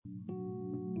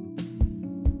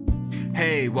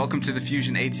Hey, welcome to the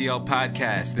Fusion ATL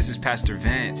podcast. This is Pastor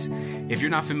Vance. If you're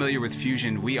not familiar with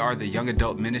Fusion, we are the young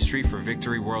adult ministry for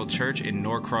Victory World Church in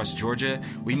Norcross, Georgia.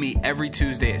 We meet every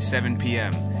Tuesday at 7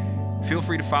 p.m. Feel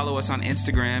free to follow us on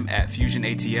Instagram at Fusion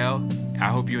ATL. I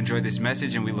hope you enjoyed this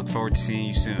message, and we look forward to seeing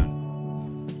you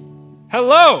soon.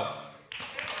 Hello.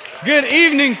 Good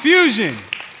evening, Fusion.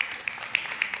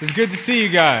 It's good to see you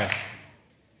guys.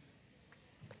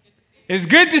 It's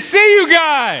good to see you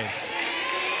guys.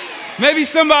 Maybe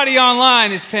somebody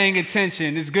online is paying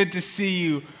attention. It's good to see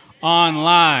you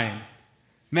online.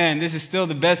 Man, this is still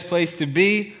the best place to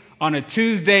be on a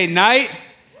Tuesday night,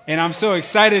 and I'm so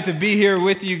excited to be here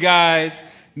with you guys.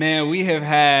 Man, we have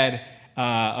had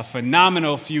a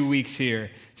phenomenal few weeks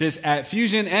here. Just at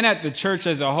Fusion and at the church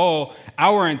as a whole,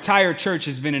 our entire church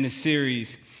has been in a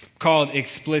series called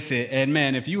Explicit. And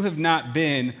man, if you have not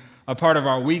been a part of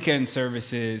our weekend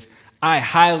services, I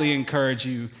highly encourage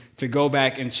you to go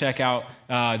back and check out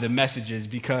the messages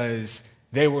because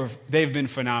they've been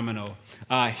phenomenal.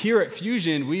 Here at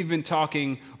Fusion, we've been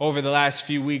talking over the last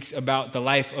few weeks about the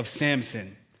life of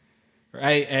Samson,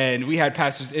 right? And we had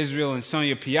Pastors Israel and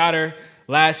Sonia Piotr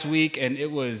last week, and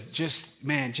it was just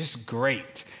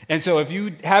great. And so if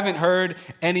you haven't heard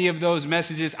any of those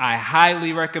messages, I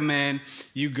highly recommend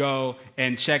you go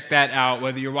and check that out,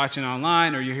 whether you're watching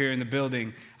online or you're here in the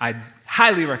building. I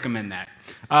highly recommend that.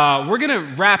 We're going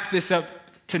to wrap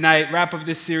up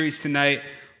this series tonight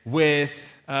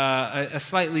with a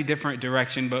slightly different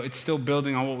direction, but it's still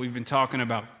building on what we've been talking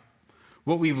about.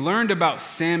 What we've learned about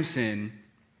Samson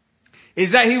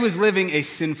is that he was living a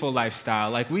sinful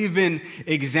lifestyle. Like we've been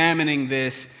examining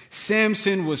this.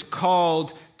 Samson was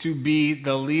called to be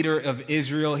the leader of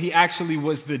Israel. He actually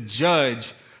was the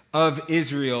judge of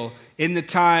Israel. In the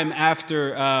time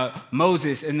after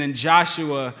Moses and then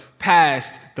Joshua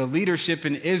passed, the leadership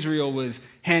in Israel was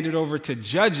handed over to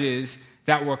judges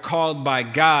that were called by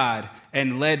God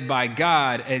and led by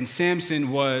God. And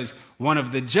Samson was one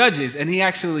of the judges, and he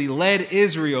actually led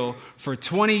Israel for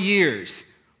 20 years.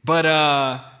 But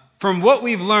from what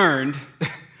we've learned,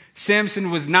 Samson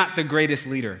was not the greatest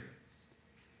leader.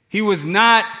 He was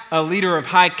not a leader of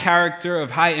high character,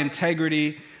 of high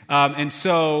integrity. And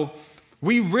so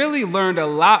we really learned a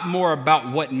lot more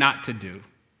about what not to do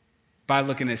by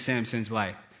looking at Samson's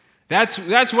life.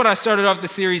 That's what I started off the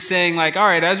series saying, like, all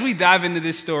right, as we dive into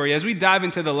this story, as we dive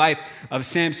into the life of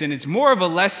Samson, it's more of a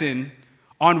lesson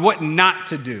on what not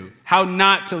to do, how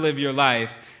not to live your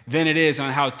life, than it is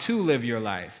on how to live your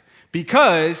life.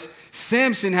 Because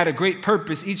Samson had a great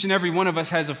purpose. Each and every one of us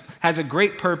has a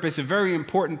great purpose, a very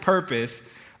important purpose.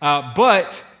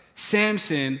 But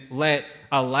Samson let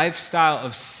a lifestyle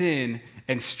of sin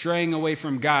and straying away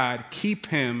from God keep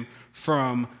him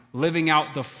from living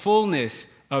out the fullness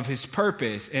of his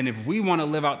purpose. And if we want to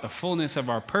live out the fullness of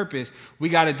our purpose, we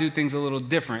got to do things a little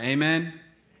different. Amen?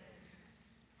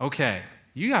 Okay.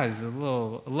 You guys are a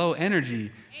little low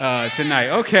energy tonight.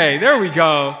 Okay, there we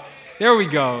go.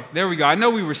 I know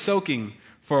we were soaking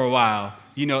for a while,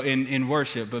 in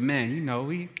worship, but man,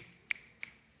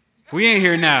 we ain't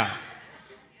here now.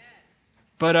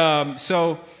 But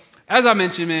so, as I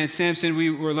mentioned, man, Samson, we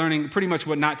were learning pretty much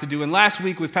what not to do. And last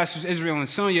week with Pastors Israel and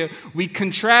Sonia, we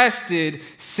contrasted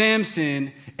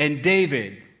Samson and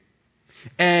David.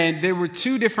 And there were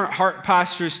two different heart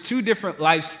postures, two different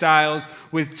lifestyles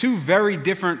with two very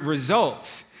different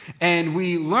results. And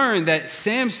we learned that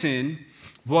Samson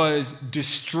was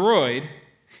destroyed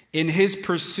in his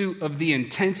pursuit of the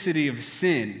intensity of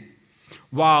sin,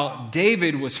 while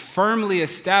David was firmly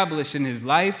established in his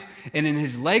life and in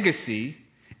his legacy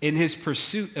in his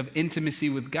pursuit of intimacy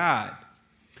with God.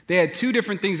 They had two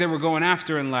different things they were going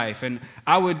after in life, and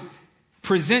I would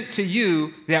present to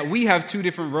you that we have two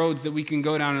different roads that we can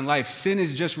go down in life. Sin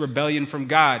is just rebellion from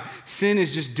God. Sin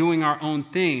is just doing our own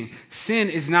thing. Sin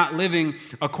is not living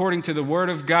according to the word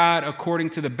of God,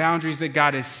 according to the boundaries that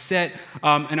God has set,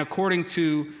 and according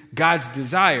to God's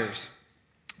desires.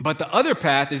 But the other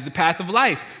path is the path of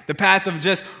life, the path of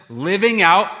just living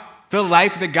out the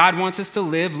life that God wants us to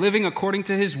live, living according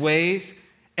to his ways.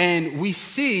 And we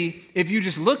see, if you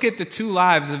just look at the two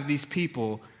lives of these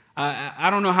people, I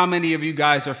don't know how many of you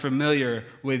guys are familiar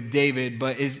with David,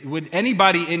 but would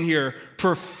anybody in here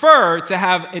prefer to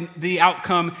have the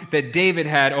outcome that David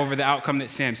had over the outcome that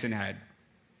Samson had?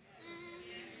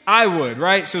 I would,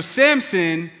 right? So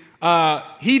Samson,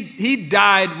 he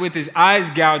died with his eyes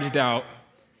gouged out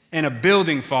and a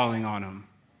building falling on him.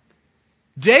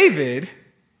 David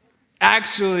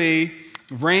actually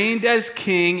reigned as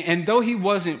king, and though he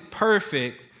wasn't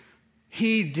perfect,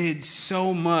 he did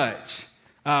so much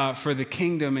for the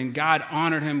kingdom, and God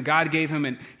honored him. God gave him,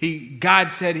 and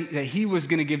God said that he was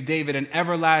going to give David an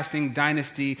everlasting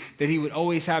dynasty, that he would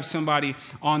always have somebody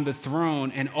on the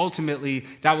throne, and ultimately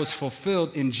that was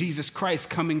fulfilled in Jesus Christ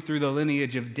coming through the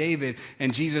lineage of David,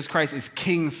 and Jesus Christ is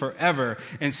king forever,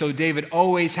 and so David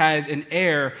always has an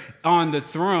heir on the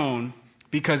throne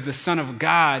because the Son of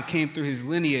God came through his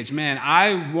lineage. Man,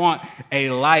 I want a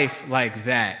life like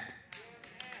that,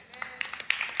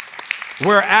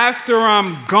 where after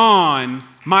I'm gone,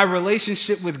 my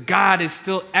relationship with God is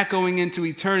still echoing into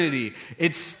eternity.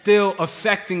 It's still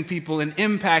affecting people and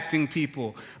impacting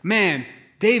people. Man,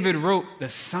 David wrote the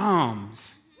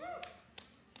Psalms.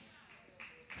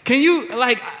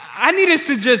 I need us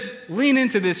to just lean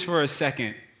into this for a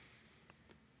second.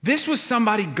 This was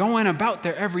somebody going about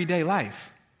their everyday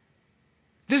life.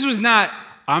 This was not,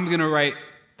 I'm going to write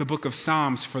the book of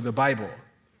Psalms for the Bible.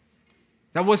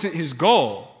 That wasn't his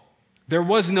goal. There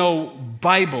was no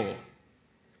Bible.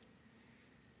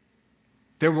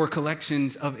 There were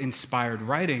collections of inspired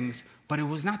writings, but it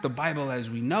was not the Bible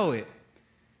as we know it.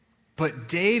 But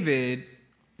David,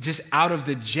 just out of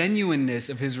the genuineness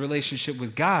of his relationship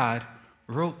with God,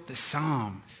 wrote the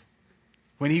Psalms.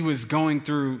 When he was going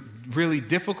through really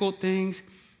difficult things,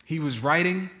 he was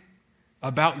writing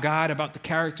about God, about the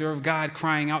character of God,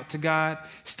 crying out to God,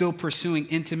 still pursuing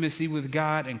intimacy with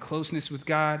God and closeness with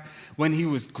God. When he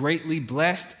was greatly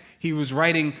blessed, he was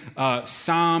writing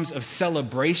psalms of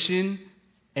celebration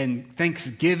and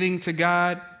thanksgiving to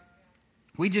God.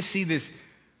 We just see this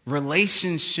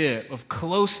relationship of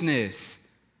closeness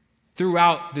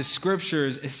throughout the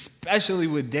scriptures, especially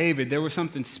with David. There was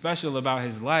something special about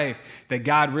his life that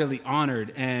God really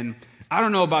honored. And I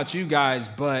don't know about you guys,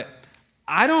 but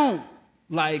I don't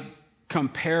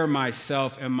compare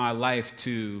myself and my life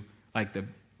to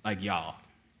y'all.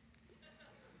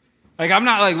 I'm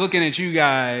not looking at you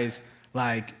guys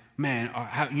man,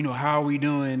 how are we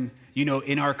doing,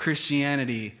 in our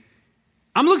Christianity?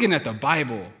 I'm looking at the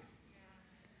Bible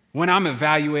when I'm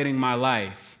evaluating my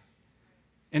life.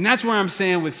 And that's where I'm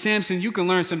saying with Samson, you can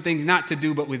learn some things not to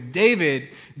do, but with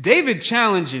David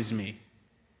challenges me.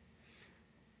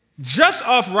 Just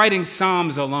off writing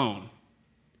Psalms alone.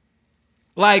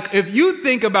 If you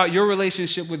think about your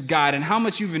relationship with God and how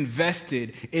much you've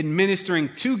invested in ministering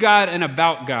to God and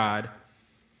about God,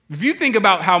 if you think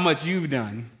about how much you've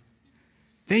done,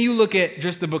 then you look at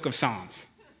just the book of Psalms.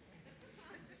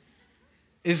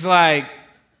 It's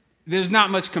there's not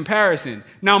much comparison.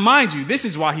 Now, mind you, this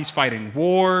is why he's fighting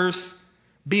wars,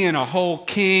 being a whole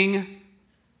king.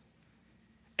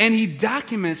 And he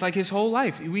documents his whole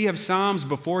life. We have Psalms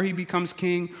before he becomes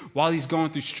king, while he's going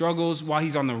through struggles, while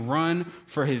he's on the run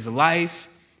for his life.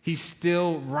 He's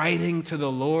still writing to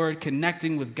the Lord,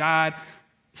 connecting with God,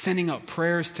 sending up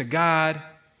prayers to God,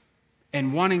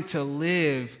 and wanting to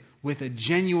live with a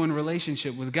genuine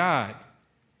relationship with God.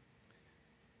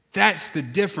 That's the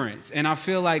difference. And I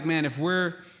feel man,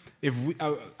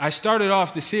 I started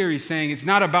off the series saying it's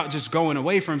not about just going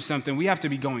away from something. We have to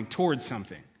be going towards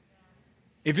something.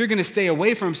 If you're going to stay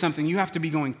away from something, you have to be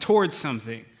going towards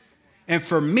something. And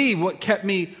for me, what kept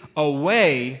me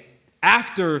away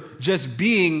after just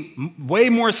being way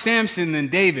more Samson than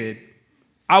David,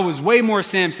 I was way more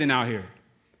Samson out here.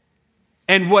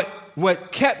 And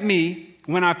what kept me,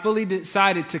 when I fully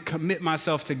decided to commit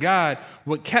myself to God,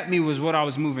 what kept me was what I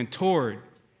was moving toward.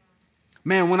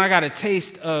 Man, when I got a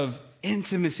taste of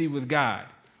intimacy with God,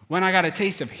 when I got a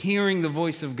taste of hearing the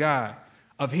voice of God,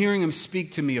 of hearing him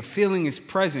speak to me, of feeling his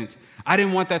presence, I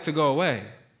didn't want that to go away.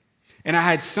 And I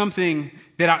had something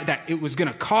that it was going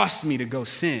to cost me to go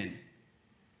sin.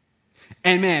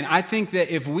 And man, I think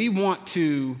that if we want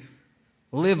to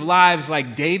live lives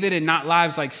like David and not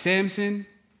lives like Samson,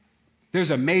 there's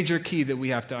a major key that we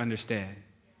have to understand.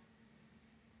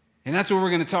 And that's what we're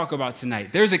going to talk about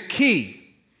tonight. There's a key.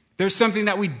 There's something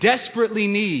that we desperately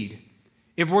need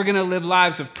if we're going to live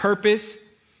lives of purpose,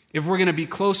 if we're going to be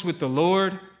close with the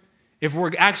Lord, if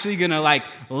we're actually going to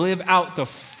live out the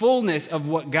fullness of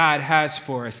what God has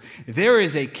for us. There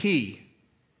is a key.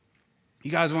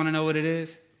 You guys want to know what it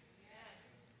is? Yes.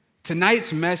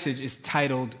 Tonight's message is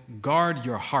titled, Guard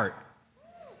Your Heart.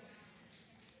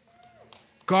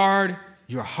 Guard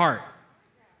your heart.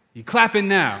 You clapping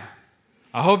now.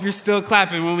 I hope you're still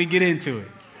clapping when we get into it.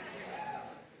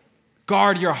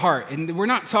 Guard your heart. And we're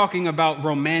not talking about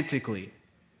romantically.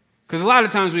 Because a lot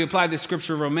of times we apply this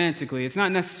scripture romantically. It's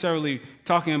not necessarily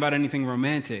talking about anything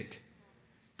romantic.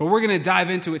 But we're going to dive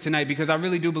into it tonight because I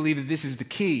really do believe that this is the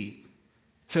key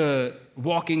to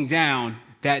walking down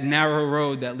that narrow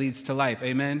road that leads to life.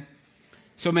 Amen?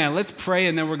 So, man, let's pray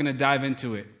and then we're going to dive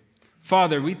into it.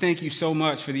 Father, we thank you so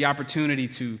much for the opportunity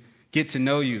to get to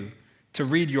know you, to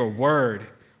read your word.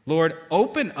 Lord,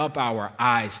 open up our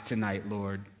eyes tonight,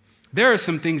 Lord. There are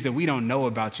some things that we don't know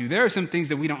about you. There are some things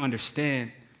that we don't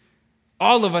understand.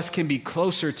 All of us can be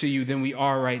closer to you than we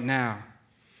are right now.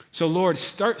 So, Lord,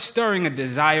 start stirring a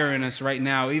desire in us right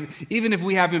now, even if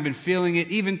we haven't been feeling it,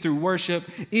 even through worship,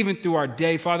 even through our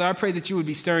day. Father, I pray that you would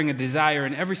be stirring a desire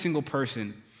in every single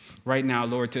person right now,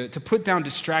 Lord, to put down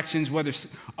distractions, whether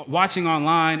watching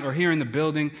online or here in the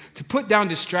building, to put down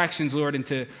distractions, Lord, and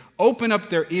to open up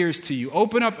their ears to you,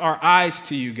 open up our eyes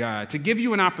to you, God, to give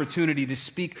you an opportunity to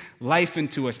speak life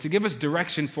into us, to give us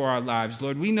direction for our lives,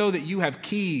 Lord. We know that you have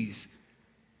keys,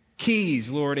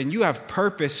 Lord, and you have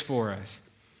purpose for us.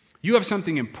 You have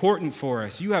something important for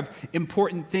us. You have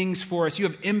important things for us. You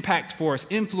have impact for us,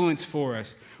 influence for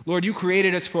us. Lord, you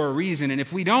created us for a reason, and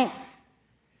if we don't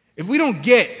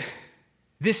get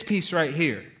this piece right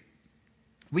here,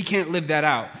 we can't live that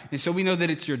out. And so we know that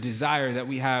it's your desire that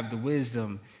we have the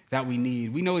wisdom that we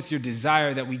need. We know it's your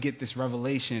desire that we get this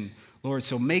revelation, Lord.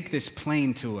 So make this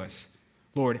plain to us,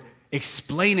 Lord.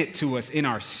 Explain it to us in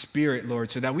our spirit,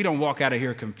 Lord, so that we don't walk out of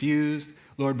here confused,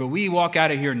 Lord, but we walk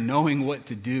out of here knowing what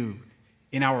to do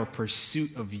in our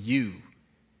pursuit of you.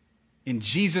 In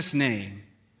Jesus' name,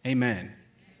 amen.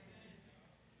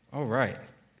 All right.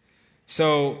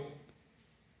 So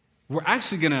we're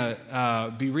actually going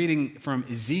to be reading from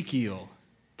Ezekiel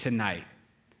tonight.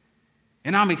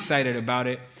 And I'm excited about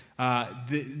it.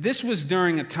 This was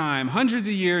during a time, hundreds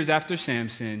of years after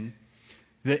Samson,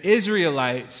 the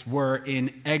Israelites were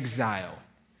in exile,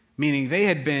 meaning they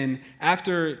had been,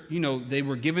 after, they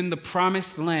were given the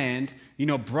promised land,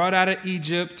 brought out of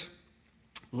Egypt,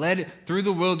 led through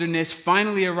the wilderness,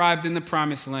 finally arrived in the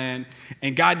promised land,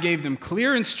 and God gave them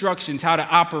clear instructions how to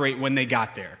operate when they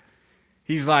got there.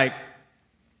 He's like,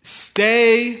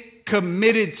 stay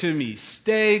committed to me,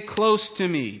 stay close to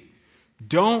me.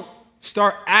 Don't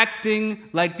start acting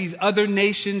like these other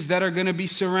nations that are going to be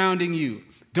surrounding you.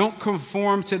 Don't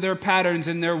conform to their patterns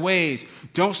and their ways.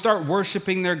 Don't start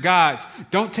worshiping their gods.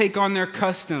 Don't take on their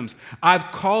customs.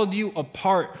 I've called you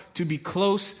apart to be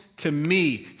close to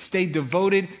me. Stay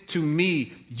devoted to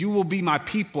me. You will be my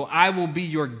people. I will be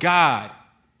your God.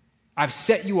 I've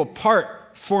set you apart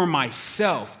for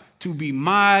myself to be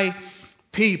my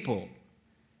people.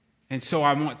 And so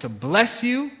I want to bless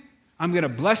you. I'm going to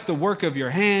bless the work of your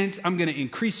hands. I'm going to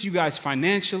increase you guys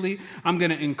financially. I'm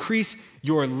going to increase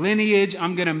your lineage.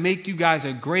 I'm going to make you guys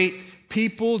a great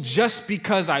people just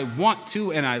because I want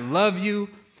to and I love you.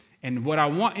 And what I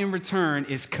want in return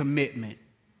is commitment.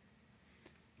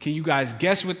 Can you guys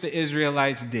guess what the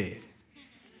Israelites did?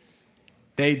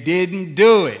 They didn't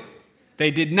do it. They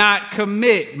did not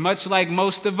commit, much like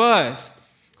most of us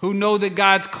who know that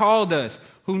God's called us,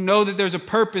 who know that there's a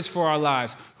purpose for our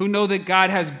lives, who know that God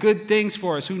has good things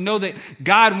for us, who know that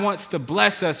God wants to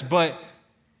bless us, but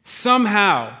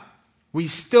somehow we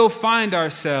still find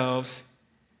ourselves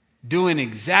doing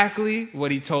exactly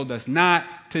what he told us not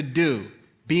to do,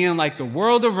 being like the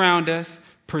world around us,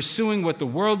 pursuing what the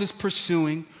world is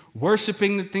pursuing,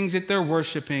 worshiping the things that they're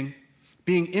worshiping,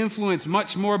 being influenced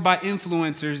much more by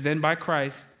influencers than by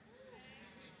Christ.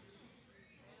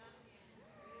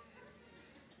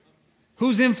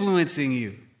 Who's influencing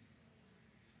you?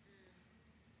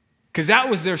 Because that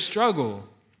was their struggle.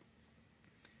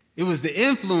 It was the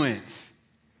influence.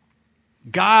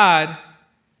 God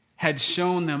had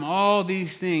shown them all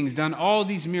these things, done all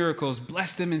these miracles,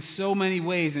 blessed them in so many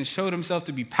ways, and showed himself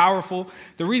to be powerful.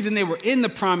 The reason they were in the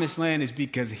promised land is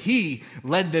because he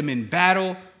led them in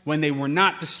battle when they were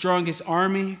not the strongest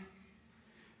army.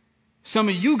 Some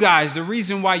of you guys, the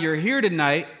reason why you're here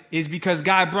tonight is because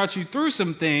God brought you through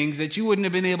some things that you wouldn't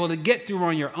have been able to get through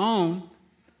on your own.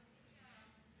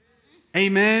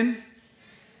 Amen.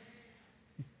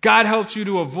 God helped you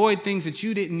to avoid things that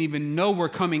you didn't even know were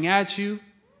coming at you.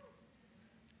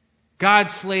 God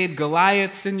slayed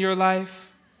Goliaths in your life.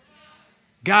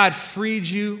 God freed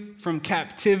you from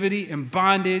captivity and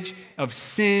bondage of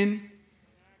sin.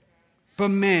 But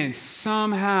man,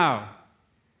 somehow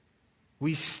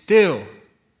we still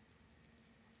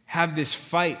have this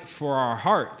fight for our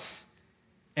hearts.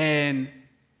 And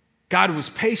God was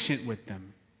patient with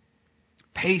them.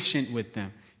 Patient with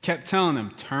them. Kept telling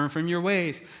them, turn from your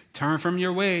ways. Turn from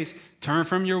your ways. Turn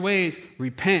from your ways.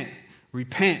 Repent.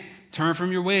 Repent. Turn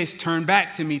from your ways. Turn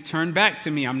back to me. Turn back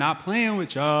to me. I'm not playing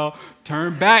with y'all.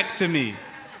 Turn back to me.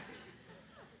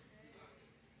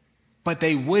 But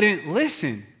they wouldn't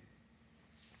listen.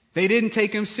 They didn't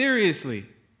take him seriously.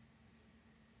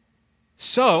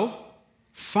 So,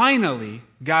 finally,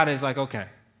 God is like, okay,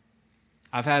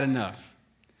 I've had enough.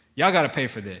 Y'all got to pay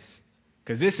for this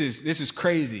because this is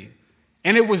crazy.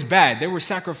 And it was bad. They were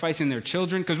sacrificing their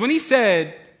children. Because when he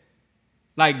said,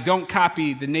 like, don't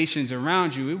copy the nations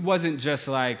around you, it wasn't just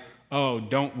like, oh,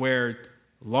 don't wear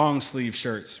long sleeve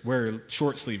shirts, wear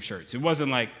short sleeve shirts. It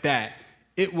wasn't like that.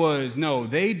 It was, no,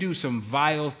 they do some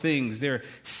vile things. They're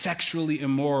sexually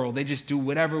immoral. They just do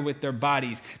whatever with their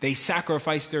bodies. They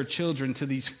sacrifice their children to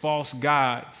these false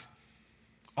gods.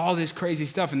 All this crazy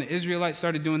stuff. And the Israelites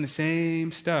started doing the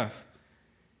same stuff.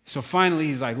 So finally,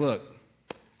 he's like, look,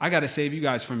 I got to save you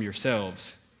guys from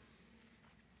yourselves.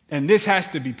 And this has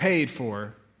to be paid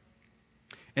for.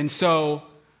 And so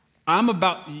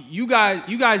you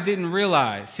guys didn't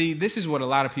realize. See, this is what a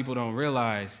lot of people don't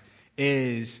realize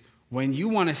is when you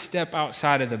want to step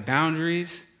outside of the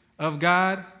boundaries of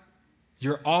God,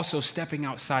 you're also stepping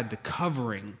outside the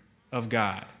covering of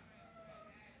God.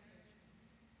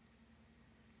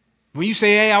 When you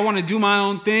say, hey, I want to do my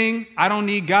own thing, I don't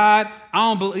need God, I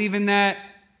don't believe in that,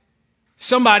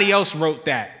 somebody else wrote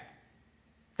that.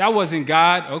 That wasn't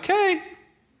God. Okay.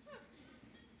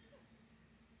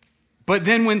 But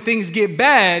then when things get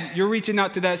bad, you're reaching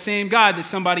out to that same God that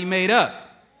somebody made up.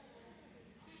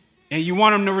 And you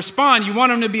want him to respond. You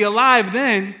want him to be alive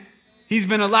then. He's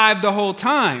been alive the whole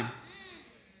time.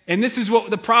 And this is what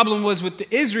the problem was with the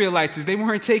Israelites, is they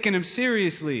weren't taking him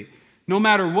seriously, no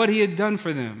matter what he had done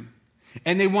for them.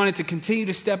 And they wanted to continue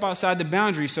to step outside the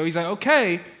boundaries. So he's like,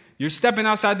 okay, you're stepping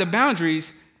outside the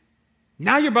boundaries.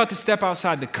 Now you're about to step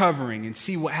outside the covering and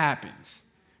see what happens.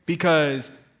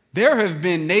 Because there have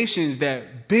been nations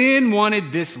that been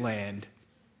wanted this land,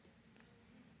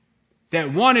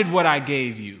 that wanted what I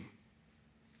gave you.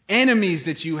 Enemies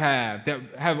that you have that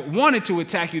have wanted to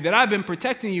attack you, that I've been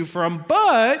protecting you from,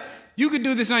 but you could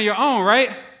do this on your own, right?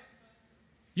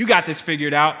 You got this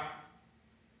figured out.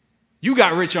 You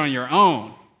got rich on your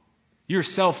own. You're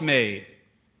self-made.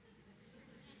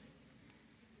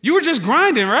 You were just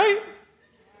grinding, right?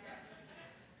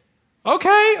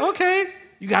 Okay.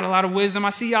 You got a lot of wisdom. I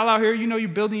see y'all out here, you're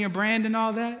building your brand and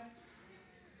all that.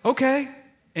 Okay.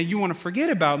 And you want to forget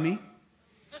about me.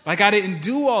 Like I didn't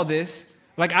do all this.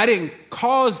 Like I didn't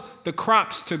cause the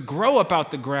crops to grow up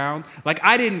out the ground. Like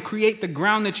I didn't create the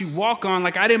ground that you walk on.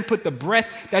 Like I didn't put the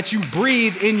breath that you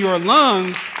breathe in your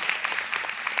lungs.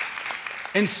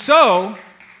 And so,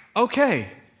 okay,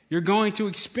 you're going to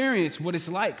experience what it's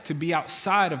like to be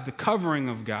outside of the covering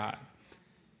of God.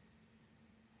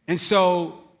 And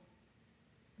so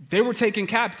they were taken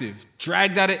captive,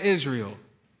 dragged out of Israel,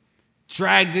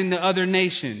 dragged into other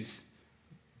nations.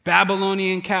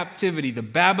 Babylonian captivity, the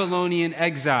Babylonian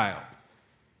exile.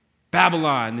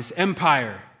 Babylon, this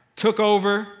empire, took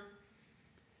over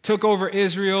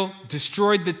Israel,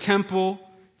 destroyed the temple,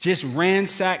 just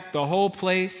ransacked the whole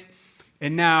place,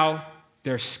 and now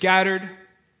they're scattered.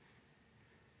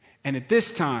 And at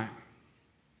this time,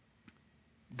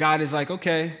 God is like,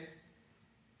 okay,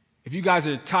 if you guys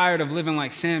are tired of living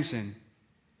like Samson,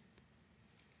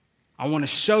 I want to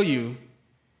show you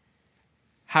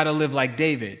how to live like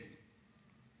David.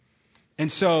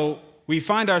 And so we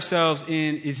find ourselves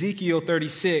in Ezekiel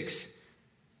 36,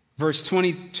 verse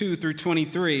 22 through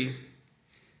 23.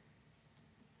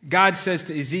 God says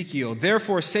to Ezekiel,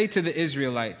 therefore say to the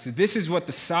Israelites, this is what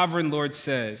the sovereign Lord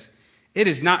says. It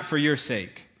is not for your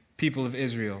sake, people of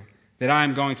Israel, that I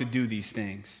am going to do these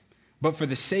things, but for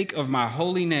the sake of my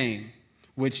holy name,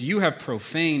 which you have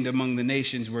profaned among the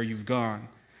nations where you've gone.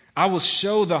 I will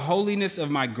show the holiness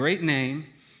of my great name,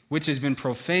 which has been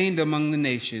profaned among the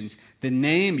nations, the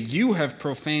name you have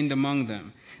profaned among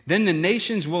them. Then the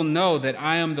nations will know that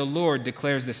I am the Lord,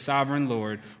 declares the sovereign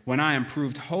Lord, when I am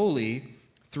proved holy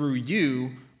through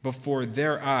you before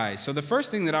their eyes. So the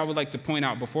first thing that I would like to point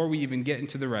out before we even get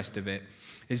into the rest of it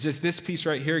is just this piece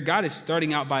right here. God is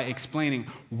starting out by explaining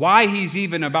why he's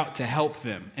even about to help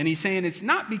them. And he's saying it's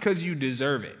not because you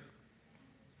deserve it,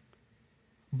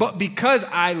 but because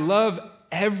I love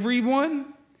everyone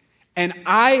and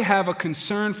I have a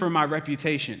concern for my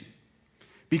reputation.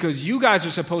 Because you guys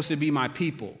are supposed to be my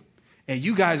people, and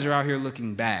you guys are out here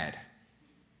looking bad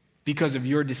because of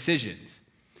your decisions.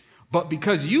 But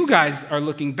because you guys are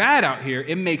looking bad out here,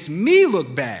 it makes me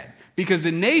look bad because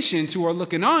the nations who are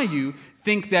looking on you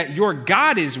think that your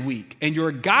God is weak and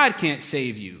your God can't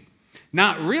save you,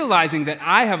 not realizing that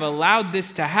I have allowed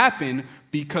this to happen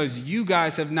because you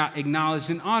guys have not acknowledged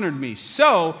and honored me.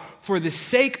 So, for the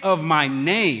sake of my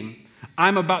name,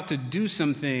 I'm about to do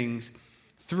some things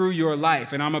through your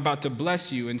life, and I'm about to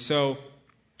bless you. And so,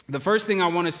 the first thing I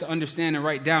want us to understand and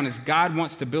write down is God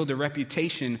wants to build a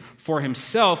reputation for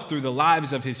himself through the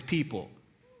lives of his people.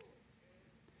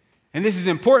 And this is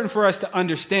important for us to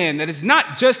understand that it's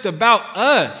not just about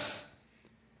us.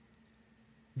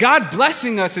 God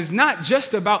blessing us is not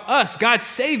just about us. God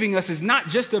saving us is not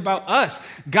just about us.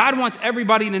 God wants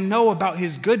everybody to know about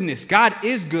his goodness. God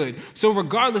is good. So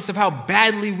regardless of how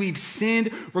badly we've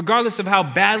sinned, regardless of how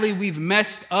badly we've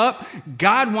messed up,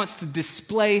 God wants to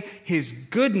display his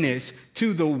goodness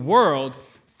to the world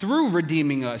through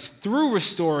redeeming us, through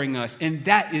restoring us. And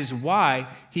that is why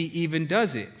he even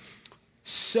does it.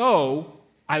 So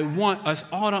I want us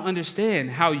all to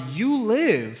understand how you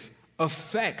live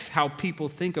affects how people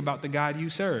think about the God you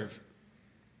serve.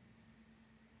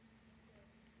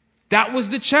 That was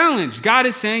the challenge. God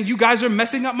is saying, you guys are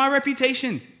messing up my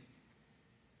reputation.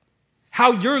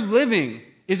 How you're living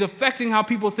is affecting how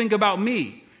people think about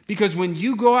me. Because when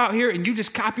you go out here and you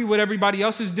just copy what everybody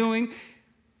else is doing,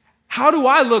 how do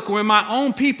I look when my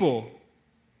own people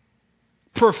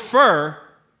prefer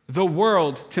the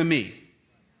world to me?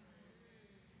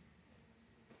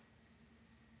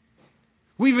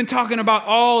 We've been talking about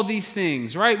all these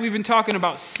things, right? We've been talking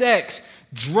about sex,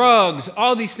 drugs,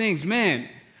 all these things. Man,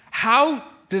 how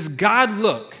does God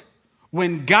look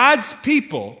when God's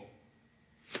people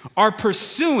are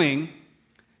pursuing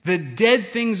the dead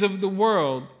things of the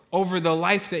world over the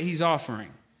life that he's offering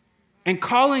and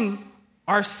calling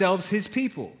ourselves his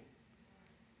people?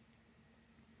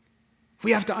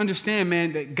 We have to understand,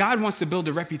 man, that God wants to build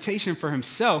a reputation for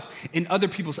himself in other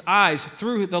people's eyes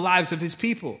through the lives of his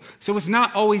people. So it's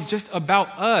not always just about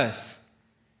us.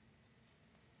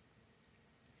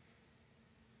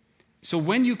 So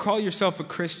when you call yourself a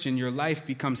Christian, your life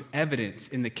becomes evidence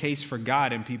in the case for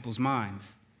God in people's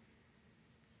minds.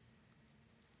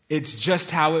 It's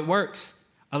just how it works.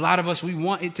 A lot of us, we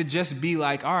want it to just be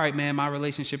like, all right, man, my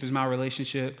relationship is my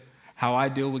relationship. How I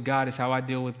deal with God is how I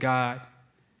deal with God.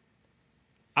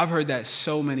 I've heard that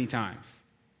so many times.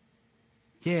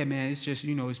 Yeah, man, it's just,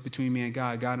 it's between me and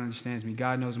God. God understands me.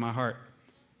 God knows my heart.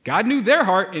 God knew their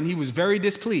heart, and he was very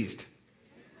displeased.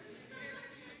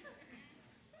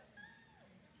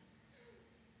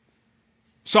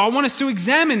 So I want us to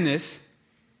examine this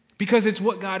because it's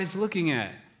what God is looking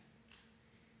at.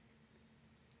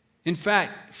 In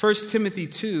fact, 1 Timothy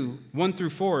 2, 1 through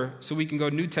 4, so we can go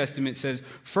New Testament, says,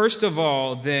 "First of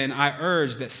all, then, I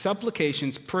urge that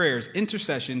supplications, prayers,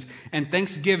 intercessions, and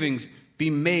thanksgivings be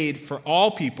made for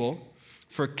all people,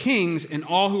 for kings and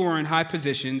all who are in high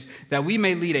positions, that we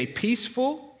may lead a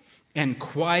peaceful and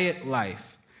quiet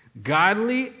life,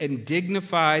 godly and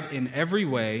dignified in every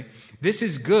way. This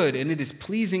is good, and it is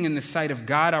pleasing in the sight of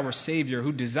God our Savior,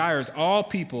 who desires all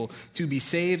people to be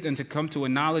saved and to come to a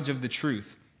knowledge of the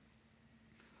truth."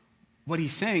 What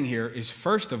he's saying here is,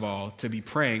 first of all, to be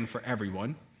praying for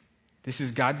everyone. This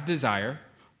is God's desire.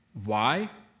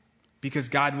 Why? Because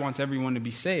God wants everyone to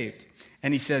be saved.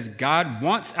 And he says God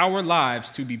wants our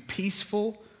lives to be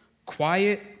peaceful,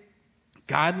 quiet,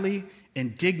 godly,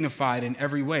 and dignified in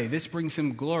every way. This brings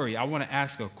him glory. I want to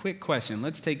ask a quick question.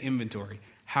 Let's take inventory.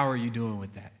 How are you doing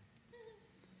with that?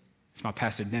 It's my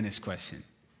Pastor Dennis question.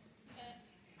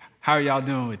 How are y'all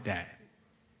doing with that?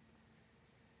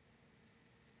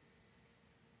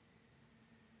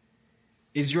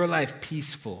 Is your life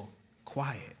peaceful,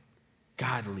 quiet,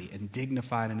 godly, and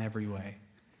dignified in every way?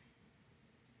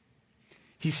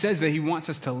 He says that he wants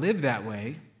us to live that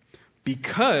way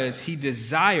because he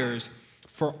desires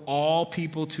for all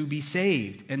people to be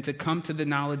saved and to come to the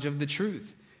knowledge of the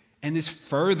truth. And this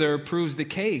further proves the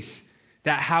case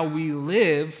that how we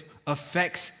live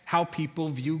affects how people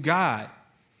view God.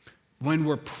 When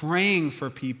we're praying for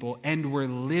people and we're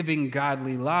living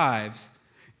godly lives,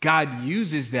 God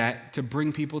uses that to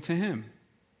bring people to him.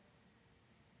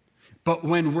 But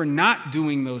when we're not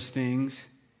doing those things,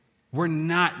 we're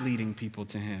not leading people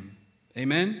to him.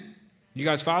 Amen? You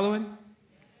guys following?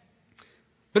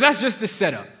 But that's just the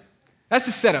setup. That's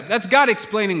the setup. That's God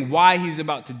explaining why he's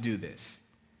about to do this.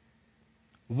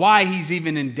 Why he's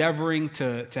even endeavoring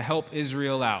to help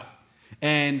Israel out.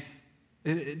 And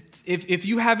if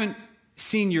you haven't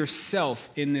seen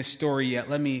yourself in this story yet,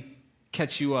 let me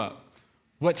catch you up.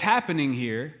 What's happening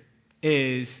here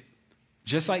is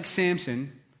just like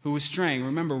Samson, who was straying.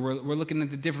 Remember, we're looking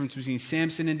at the difference between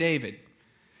Samson and David.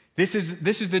 This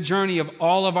is the journey of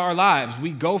all of our lives. We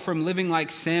go from living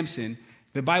like Samson.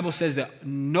 The Bible says that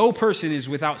no person is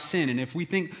without sin. And if we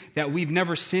think that we've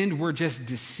never sinned, we're just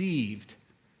deceived.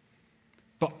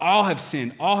 But all have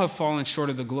sinned. All have fallen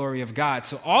short of the glory of God.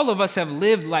 So all of us have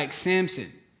lived like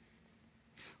Samson.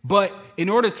 But in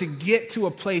order to get to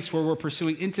a place where we're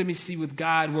pursuing intimacy with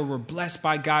God, where we're blessed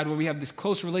by God, where we have this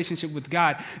close relationship with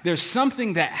God, there's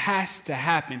something that has to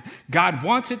happen. God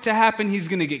wants it to happen. He's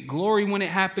going to get glory when it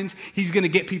happens. He's going to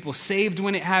get people saved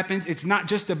when it happens. It's not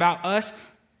just about us.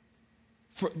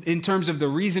 in terms of the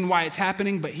reason why it's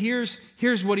happening, but here's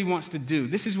what he wants to do.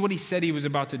 This is what he said he was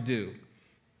about to do.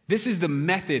 This is the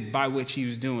method by which he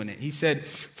was doing it. He said,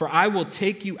 "For I will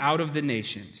take you out of the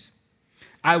nations.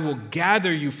 I will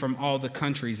gather you from all the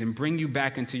countries and bring you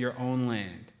back into your own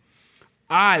land.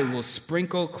 I will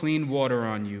sprinkle clean water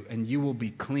on you, and you will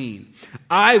be clean.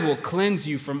 I will cleanse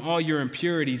you from all your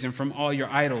impurities and from all your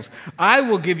idols. I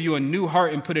will give you a new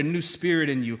heart and put a new spirit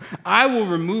in you. I will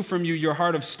remove from you your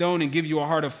heart of stone and give you a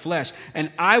heart of flesh.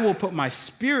 And I will put my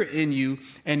spirit in you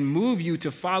and move you to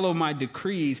follow my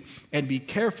decrees and be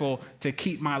careful to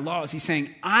keep my laws." He's saying,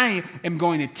 I am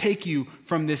going to take you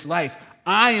from this life.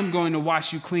 I am going to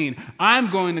wash you clean. I'm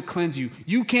going to cleanse you.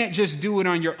 You can't just do it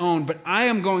on your own, but I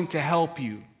am going to help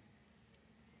you.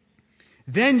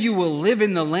 Then you will live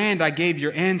in the land I gave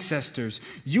your ancestors.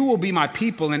 You will be my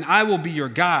people, and I will be your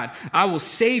God. I will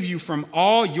save you from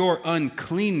all your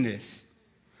uncleanness.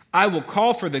 I will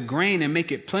call for the grain and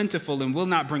make it plentiful and will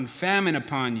not bring famine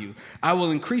upon you. I will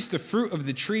increase the fruit of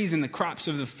the trees and the crops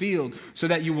of the field so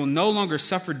that you will no longer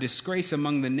suffer disgrace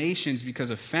among the nations because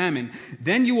of famine.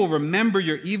 Then you will remember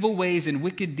your evil ways and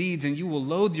wicked deeds, and you will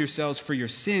loathe yourselves for your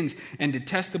sins and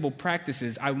detestable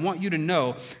practices. I want you to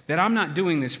know that I'm not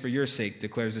doing this for your sake,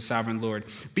 declares the sovereign Lord.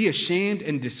 Be ashamed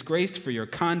and disgraced for your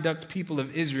conduct, people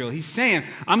of Israel. He's saying,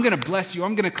 I'm going to bless you.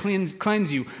 I'm going to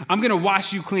cleanse you. I'm going to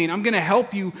wash you clean. I'm going to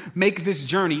help you make this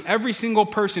journey. Every single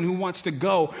person who wants to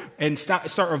go and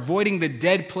start avoiding the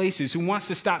dead places, who wants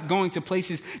to stop going to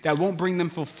places that won't bring them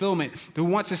fulfillment, who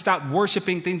wants to stop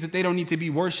worshiping things that they don't need to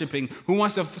be worshiping, who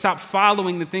wants to stop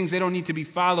following the things they don't need to be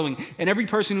following, and every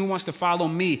person who wants to follow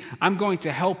me, I'm going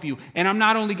to help you. And I'm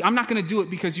not going to do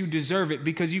it because you deserve it,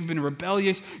 because you've been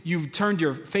rebellious, you've turned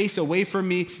your face away from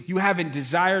me, you haven't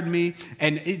desired me,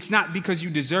 and it's not because you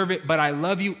deserve it, but I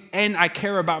love you and I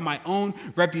care about my own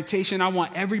reputation. I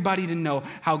want everybody to know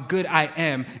how good I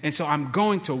am. And so I'm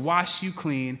going to wash you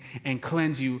clean and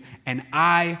cleanse you, and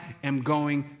I am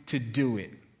going to do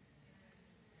it.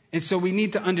 And so we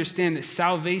need to understand that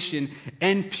salvation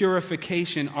and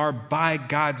purification are by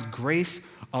God's grace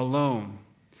alone.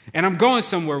 And I'm going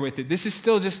somewhere with it. This is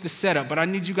still just the setup, but I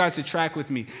need you guys to track with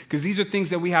me because these are things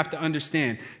that we have to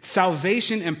understand.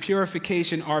 Salvation and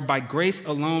purification are by grace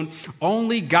alone.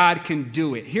 Only God can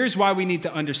do it. Here's why we need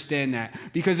to understand that.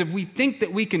 Because if we think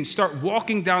that we can start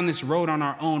walking down this road on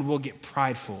our own, we'll get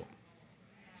prideful.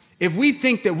 If we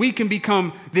think that we can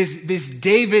become this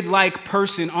David-like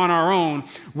person on our own,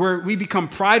 where we become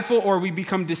prideful or we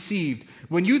become deceived.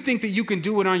 When you think that you can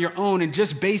do it on your own and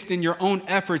just based in your own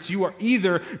efforts, you are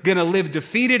either going to live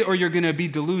defeated or you're going to be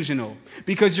delusional.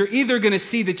 Because you're either going to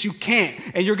see that you can't,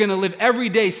 and you're going to live every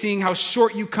day seeing how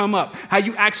short you come up, how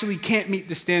you actually can't meet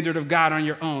the standard of God on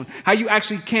your own, how you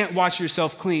actually can't wash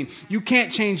yourself clean. You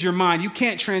can't change your mind. You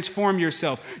can't transform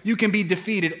yourself. You can be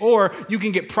defeated, or you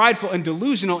can get prideful and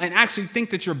delusional and actually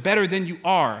think that you're better than you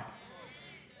are.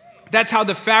 That's how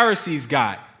the Pharisees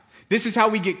got. This is how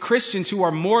we get Christians who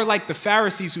are more like the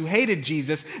Pharisees who hated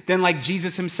Jesus than like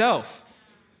Jesus himself.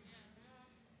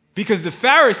 Because the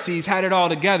Pharisees had it all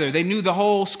together. They knew the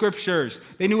whole scriptures.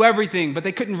 They knew everything, but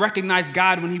they couldn't recognize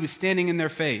God when he was standing in their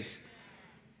face.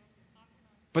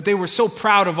 But they were so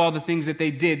proud of all the things that they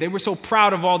did. They were so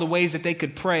proud of all the ways that they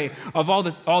could pray, of all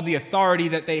the authority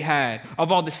that they had,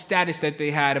 of all the status that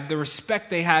they had, of the respect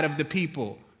they had of the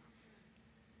people.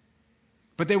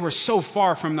 But they were so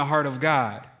far from the heart of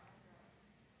God.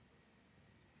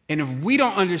 And if we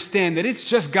don't understand that it's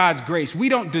just God's grace, we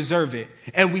don't deserve it,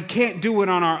 and we can't do it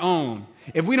on our own.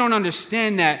 If we don't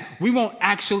understand that, we won't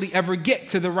actually ever get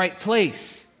to the right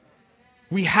place.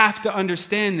 We have to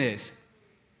understand this.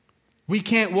 We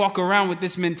can't walk around with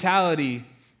this mentality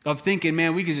of thinking,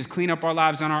 man, we can just clean up our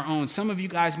lives on our own. Some of you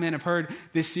guys, man, have heard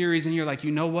this series and you're like,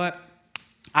 you know what?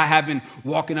 I have been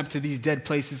walking up to these dead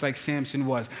places like Samson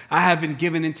was. I have been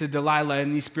giving into Delilah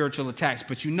and these spiritual attacks.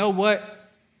 But you know what?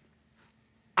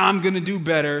 I'm going to do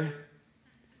better.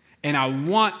 And I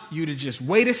want you to just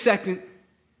wait a second.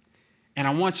 And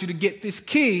I want you to get this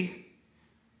key.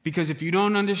 Because if you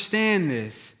don't understand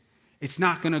this, it's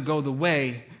not going to go the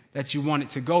way that you want it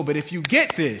to go. But if you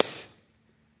get this,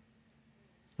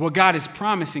 what God is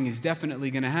promising is definitely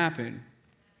going to happen.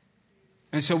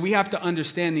 And so we have to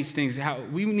understand these things.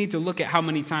 We need to look at how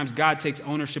many times God takes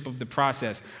ownership of the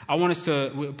process. I want us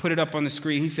to put it up on the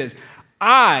screen. He says,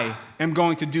 I am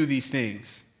going to do these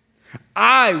things.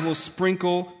 I will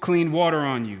sprinkle clean water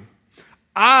on you.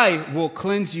 I will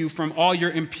cleanse you from all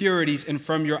your impurities and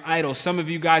from your idols. Some of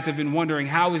you guys have been wondering,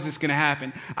 how is this going to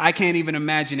happen? I can't even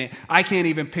imagine it. I can't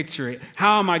even picture it.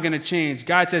 How am I going to change?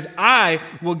 God says, I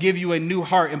will give you a new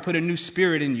heart and put a new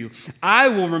spirit in you. I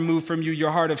will remove from you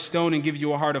your heart of stone and give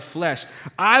you a heart of flesh.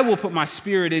 I will put my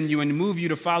spirit in you and move you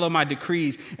to follow my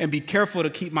decrees and be careful to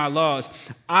keep my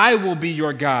laws. I will be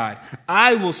your God.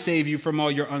 I will save you from all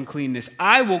your uncleanness.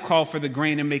 I will call for the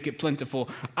grain and make it plentiful.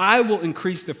 I will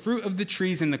increase the fruit of the trees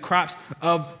and the crops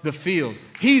of the field.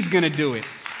 He's going to do it.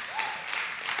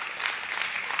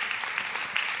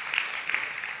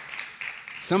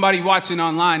 Somebody watching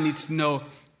online needs to know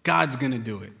God's going to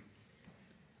do it.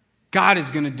 God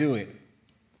is going to do it.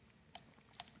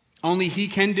 Only He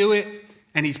can do it,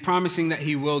 and He's promising that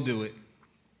He will do it.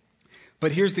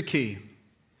 But here's the key.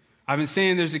 I've been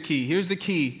saying there's a key. Here's the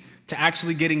key to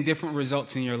actually getting different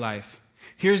results in your life.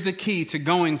 Here's the key to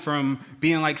going from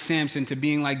being like Samson to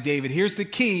being like David. Here's the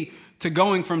key to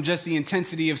going from just the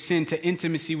intensity of sin to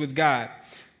intimacy with God.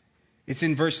 It's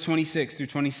in verse 26 through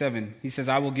 27. He says,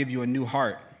 I will give you a new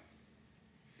heart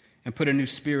and put a new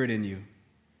spirit in you.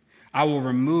 I will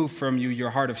remove from you your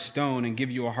heart of stone and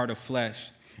give you a heart of flesh.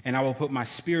 And I will put my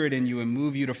spirit in you and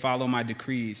move you to follow my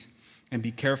decrees and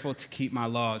be careful to keep my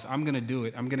laws. I'm going to do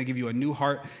it. I'm going to give you a new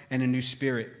heart and a new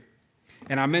spirit.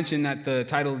 And I mentioned that the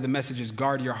title of the message is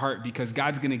Guard Your Heart, because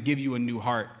God's going to give you a new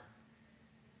heart,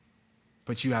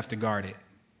 but you have to guard it.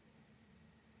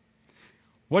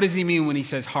 What does He mean when He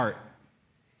says heart?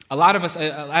 A lot of us,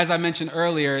 as I mentioned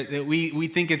earlier, that we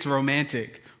think it's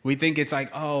romantic. We think it's like,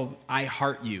 oh, I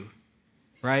heart you,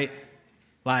 right?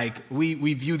 Like we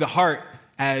view the heart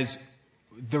as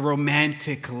the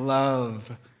romantic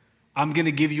love. I'm going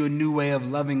to give you a new way of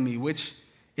loving me, which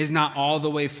is not all the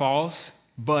way false,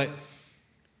 but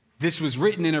this was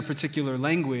written in a particular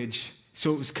language,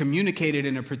 so it was communicated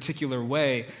in a particular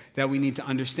way that we need to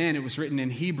understand. It was written in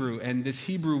Hebrew, and this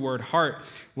Hebrew word heart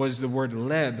was the word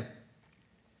leb,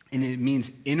 and it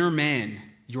means inner man,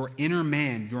 your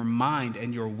mind,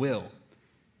 and your will.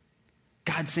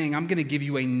 God's saying, I'm going to give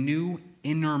you a new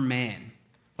inner man.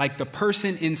 Like the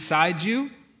person inside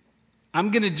you, I'm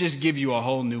going to just give you a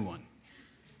whole new one.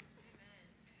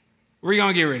 We're going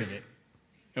to get rid of it,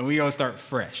 and we're going to start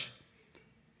fresh.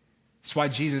 That's why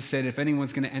Jesus said if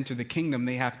anyone's going to enter the kingdom,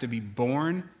 they have to be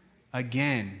born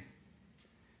again.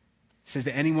 It says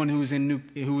that anyone who is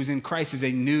in Christ is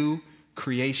a new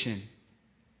creation.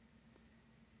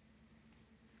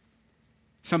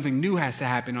 Something new has to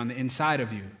happen on the inside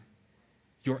of you.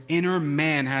 Your inner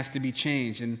man has to be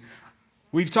changed. And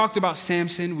we've talked about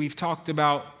Samson, we've talked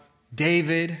about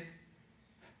David,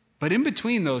 but in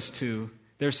between those two,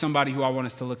 there's somebody who I want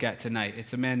us to look at tonight.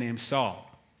 It's a man named Saul.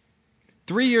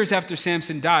 3 years after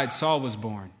Samson died, Saul was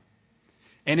born.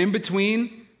 And in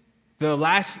between, the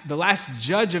last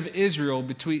judge of Israel,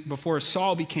 before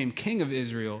Saul became king of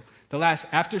Israel,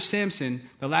 after Samson,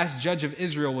 the last judge of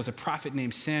Israel was a prophet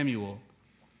named Samuel.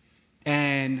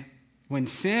 And when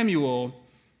Samuel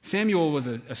was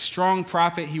a strong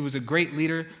prophet, he was a great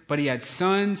leader, but he had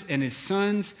sons, and his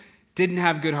sons didn't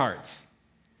have good hearts.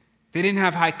 They didn't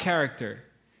have high character.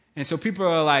 And so people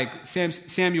are like,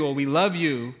 Samuel, we love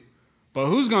you, but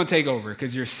who's going to take over?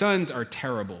 Because your sons are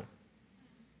terrible.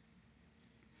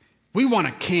 We want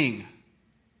a king.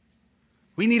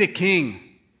 We need a king.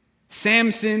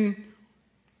 Samson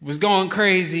was going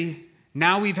crazy.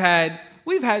 Now we've had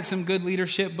some good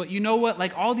leadership, but you know what?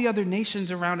 Like all the other nations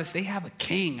around us, they have a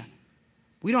king.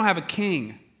 We don't have a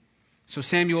king. So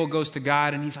Samuel goes to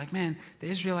God and he's like, man, the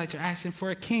Israelites are asking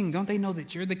for a king. Don't they know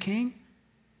that you're the king?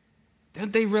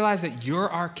 Don't they realize that you're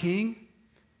our king?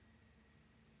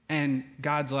 And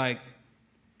God's like,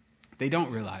 they don't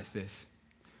realize this.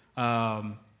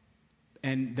 And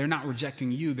they're not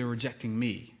rejecting you, they're rejecting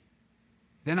me.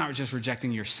 They're not just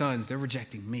rejecting your sons, they're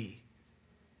rejecting me.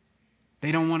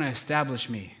 They don't want to establish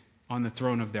me on the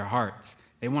throne of their hearts.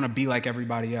 They want to be like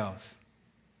everybody else.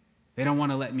 They don't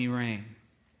want to let me reign.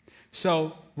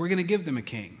 So we're going to give them a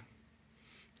king.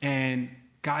 And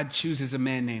God chooses a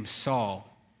man named Saul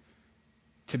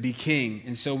to be king.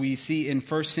 And so we see in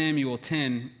 1 Samuel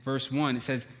 10, verse 1, it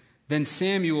says, Then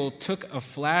Samuel took a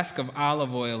flask of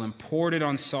olive oil and poured it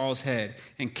on Saul's head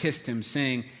and kissed him,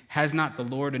 saying, Has not the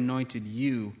Lord anointed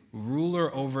you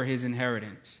ruler over his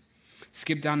inheritance?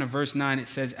 Skip down to verse 9. It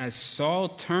says, As Saul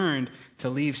turned to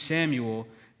leave Samuel,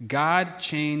 God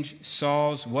changed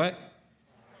Saul's what?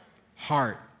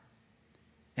 Heart.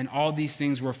 And all these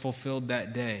things were fulfilled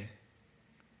that day.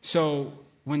 So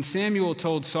when Samuel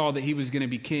told Saul that he was going to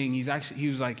be king, he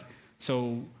was like,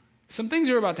 so some things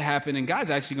are about to happen, and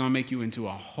God's actually going to make you into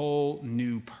a whole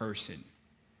new person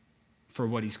for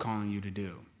what he's calling you to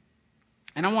do.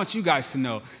 And I want you guys to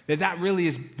know that that really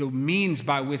is the means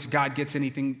by which God gets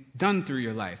anything done through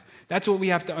your life. That's what we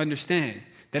have to understand.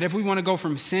 That if we want to go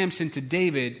from Samson to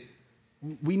David,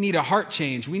 we need a heart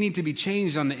change. We need to be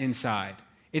changed on the inside.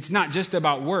 It's not just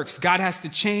about works. God has to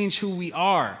change who we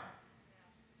are.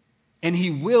 And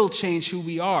he will change who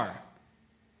we are.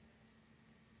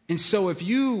 And so if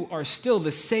you are still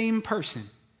the same person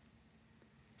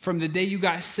from the day you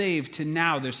got saved to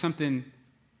now, there's something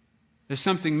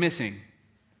missing.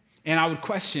 And I would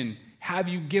question, have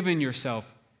you given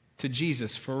yourself to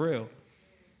Jesus for real?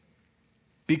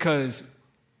 Because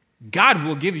God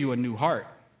will give you a new heart.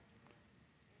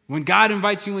 When God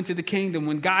invites you into the kingdom,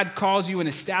 when God calls you and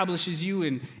establishes you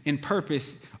in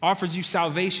purpose, offers you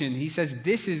salvation, he says,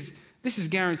 this is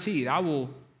guaranteed. I will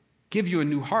give you a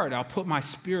new heart. I'll put my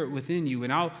spirit within you,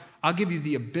 and I'll give you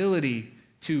the ability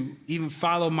to even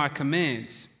follow my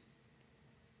commands.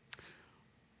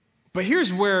 But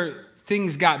here's where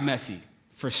things got messy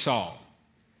for Saul.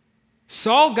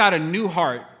 Saul got a new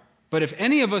heart, but if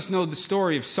any of us know the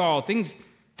story of Saul, things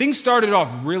started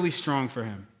off really strong for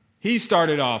him. He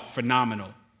started off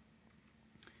phenomenal.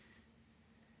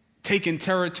 Taking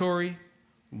territory,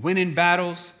 winning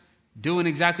battles, doing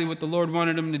exactly what the Lord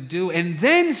wanted him to do. And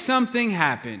then something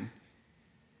happened.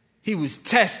 He was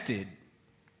tested.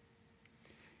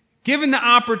 Given the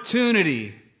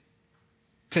opportunity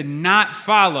to not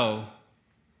follow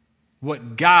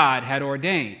what God had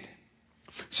ordained.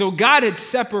 So God had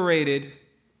separated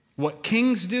what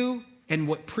kings do and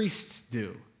what priests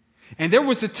do. And there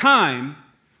was a time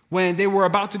when they were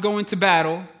about to go into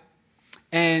battle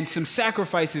and some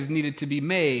sacrifices needed to be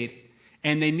made,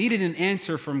 and they needed an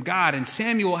answer from God, and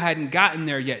Samuel hadn't gotten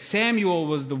there yet. Samuel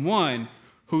was the one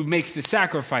who makes the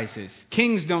sacrifices.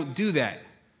 Kings don't do that.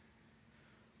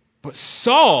 But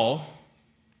Saul,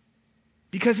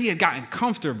 because he had gotten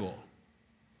comfortable,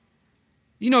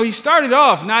 he started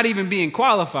off not even being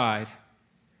qualified.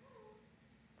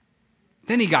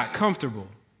 Then he got comfortable.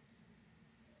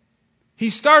 He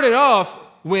started off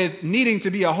with needing to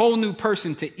be a whole new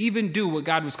person to even do what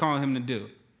God was calling him to do.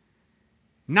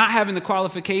 Not having the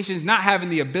qualifications, not having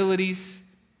the abilities,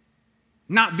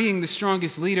 not being the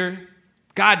strongest leader.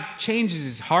 God changes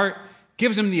his heart,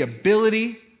 gives him the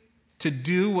ability to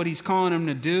do what he's calling him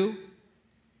to do.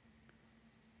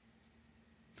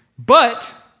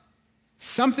 But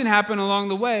something happened along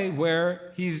the way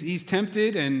where he's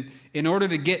tempted, and in order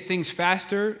to get things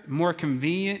faster, more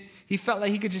convenient, he felt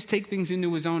like he could just take things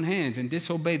into his own hands and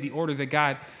disobey the order that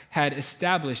God had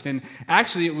established. And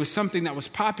actually, it was something that was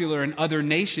popular in other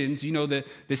nations, the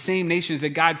same nations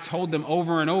that God told them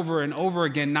over and over and over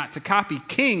again not to copy.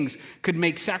 Kings could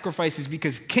make sacrifices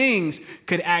because kings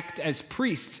could act as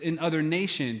priests in other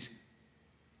nations.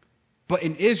 But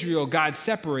in Israel, God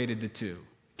separated the two.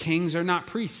 Kings are not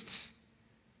priests.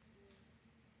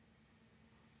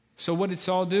 So what did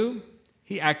Saul do?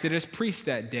 He acted as priest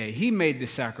that day. He made the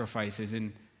sacrifices.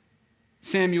 And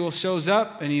Samuel shows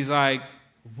up and he's like,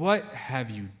 what have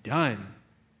you done?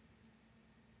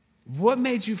 What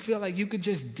made you feel like you could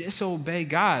just disobey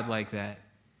God like that?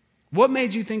 What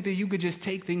made you think that you could just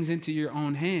take things into your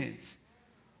own hands?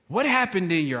 What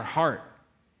happened in your heart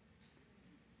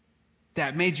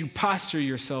that made you posture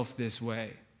yourself this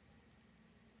way?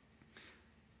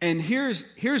 And here's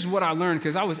what I learned,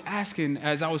 because I was asking,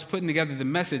 as I was putting together the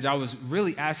message, I was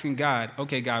really asking God,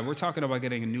 okay, God, we're talking about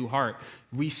getting a new heart.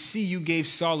 We see you gave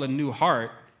Saul a new heart,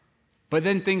 but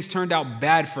then things turned out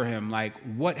bad for him. Like,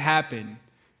 what happened?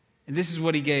 And this is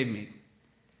what he gave me.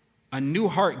 A new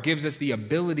heart gives us the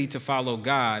ability to follow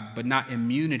God, but not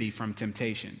immunity from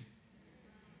temptation.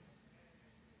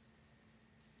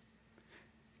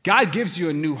 God gives you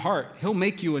a new heart. He'll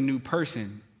make you a new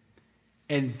person.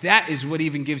 And that is what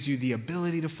even gives you the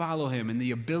ability to follow him and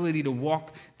the ability to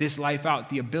walk this life out,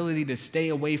 the ability to stay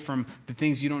away from the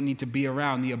things you don't need to be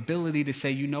around, the ability to say,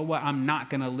 you know what, I'm not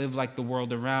going to live like the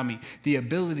world around me, the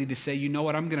ability to say, you know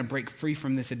what, I'm going to break free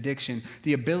from this addiction,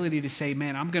 the ability to say,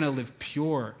 man, I'm going to live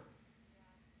pure.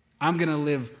 I'm going to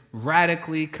live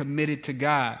radically committed to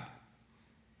God.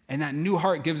 And that new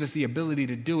heart gives us the ability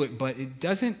to do it, but it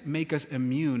doesn't make us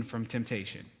immune from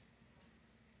temptation.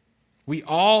 We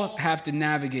all have to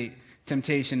navigate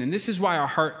temptation. And this is why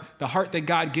the heart that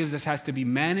God gives us has to be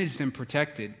managed and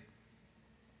protected.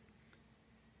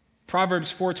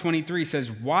 Proverbs 4:23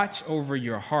 says, watch over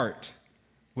your heart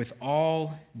with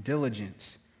all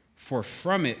diligence, for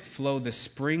from it flow the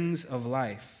springs of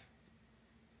life.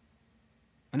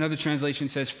 Another translation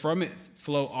says, from it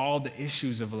flow all the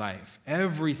issues of life.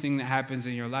 Everything that happens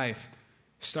in your life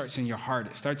starts in your heart.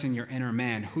 It starts in your inner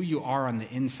man, who you are on the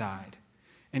inside.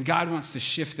 And God wants to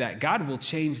shift that. God will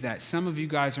change that. Some of you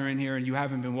guys are in here and you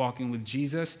haven't been walking with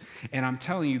Jesus. And I'm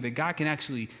telling you that God can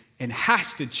actually and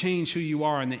has to change who you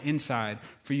are on the inside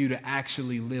for you to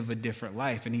actually live a different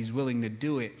life. And he's willing to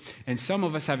do it. And some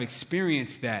of us have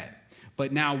experienced that.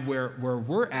 But now where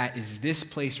we're at is this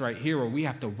place right here where we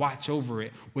have to watch over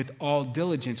it with all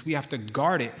diligence. We have to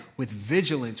guard it with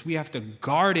vigilance. We have to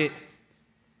guard it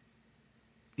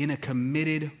in a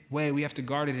committed way. We have to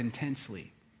guard it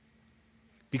intensely.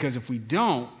 Because if we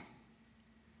don't,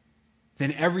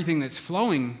 then everything that's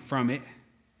flowing from it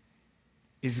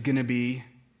is going to be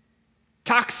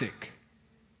toxic.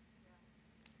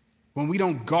 When we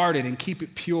don't guard it and keep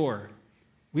it pure,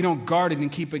 we don't guard it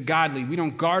and keep it godly, we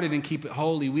don't guard it and keep it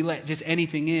holy, we let just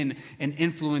anything in and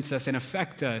influence us and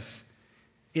affect us,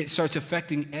 it starts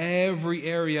affecting every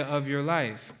area of your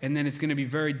life. And then it's going to be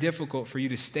very difficult for you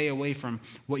to stay away from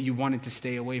what you wanted to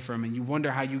stay away from. And you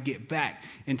wonder how you get back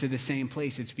into the same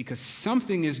place. It's because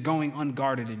something is going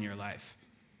unguarded in your life.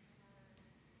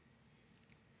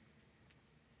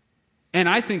 And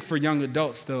I think for young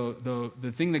adults,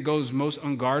 the thing that goes most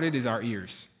unguarded is our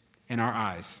ears and our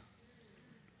eyes.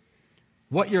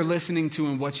 What you're listening to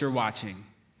and what you're watching.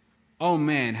 Oh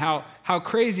man, how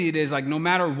crazy it is. Like no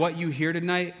matter what you hear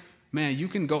tonight, man, you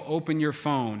can go open your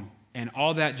phone and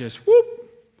all that just whoop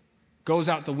goes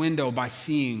out the window by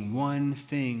seeing one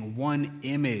thing, one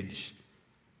image.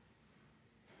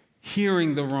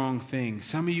 Hearing the wrong thing.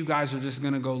 Some of you guys are just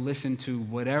going to go listen to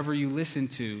whatever you listen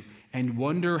to and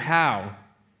wonder how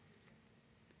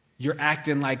you're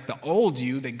acting like the old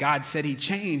you that God said he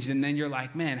changed. And then you're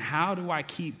like, man, how do I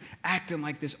keep acting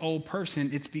like this old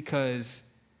person? It's because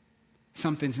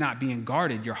something's not being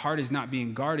guarded. Your heart is not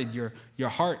being guarded. Your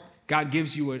heart, God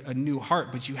gives you a new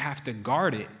heart, but you have to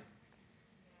guard it.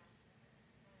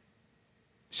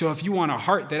 So if you want a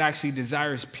heart that actually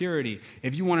desires purity,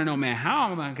 if you want to know, man,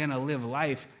 how am I going to live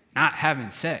life not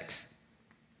having sex?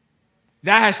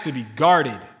 That has to be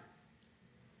guarded.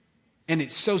 And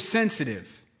it's so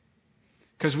sensitive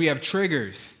because we have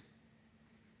triggers.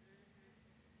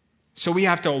 So we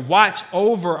have to watch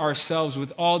over ourselves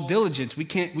with all diligence. We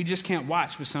just can't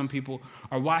watch what some people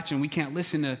are watching. We can't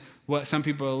listen to what some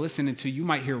people are listening to. You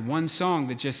might hear one song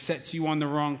that just sets you on the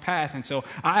wrong path. And so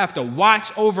I have to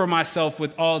watch over myself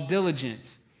with all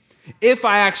diligence. If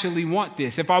I actually want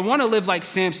this, if I want to live like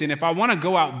Samson, if I want to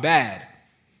go out bad,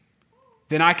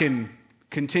 then I can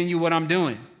continue what I'm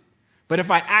doing. But if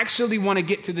I actually want to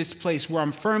get to this place where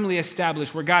I'm firmly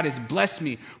established, where God has blessed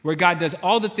me, where God does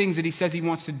all the things that he says he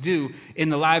wants to do in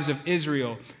the lives of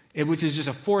Israel, which is just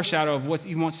a foreshadow of what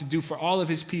he wants to do for all of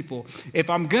his people. If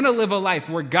I'm going to live a life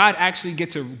where God actually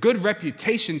gets a good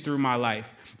reputation through my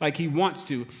life, like he wants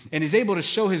to, and is able to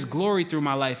show his glory through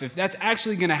my life, if that's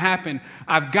actually going to happen,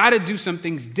 I've got to do some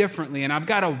things differently. And I've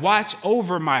got to watch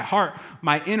over my heart,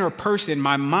 my inner person,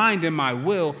 my mind, and my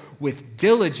will with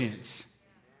diligence.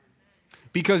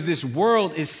 Because this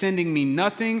world is sending me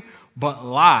nothing but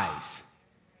lies.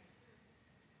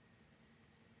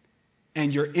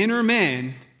 And your inner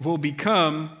man will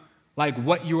become like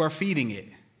what you are feeding it.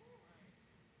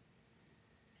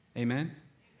 Amen?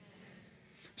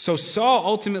 So Saul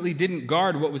ultimately didn't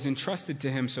guard what was entrusted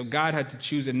to him, so God had to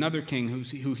choose another king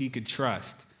who he could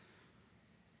trust.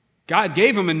 God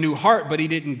gave him a new heart, but he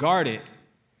didn't guard it.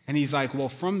 And he's like, well,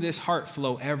 from this heart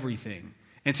flow everything.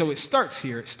 And so it starts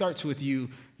here. It starts with you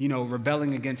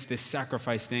rebelling against this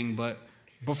sacrifice thing. But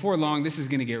before long, this is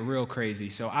going to get real crazy.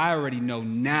 So I already know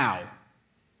now,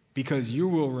 because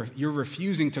you're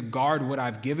refusing to guard what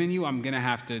I've given you, I'm going to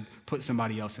have to put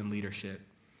somebody else in leadership.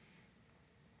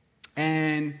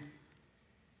 And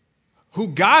who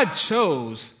God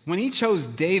chose, when he chose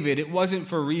David, it wasn't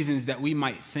for reasons that we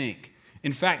might think.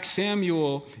 In fact,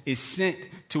 Samuel is sent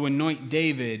to anoint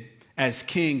David as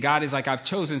king. God is like, I've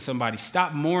chosen somebody.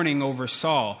 Stop mourning over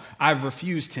Saul. I've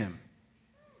refused him.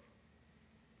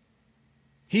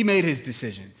 He made his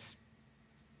decisions.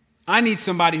 I need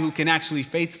somebody who can actually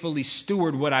faithfully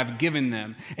steward what I've given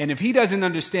them. And if he doesn't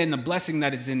understand the blessing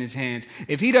that is in his hands,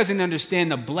 if he doesn't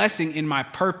understand the blessing in my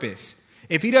purpose,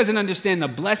 if he doesn't understand the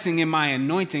blessing in my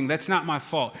anointing, that's not my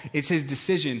fault. It's his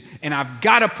decision. And I've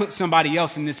got to put somebody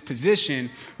else in this position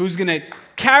who's going to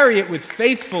carry it with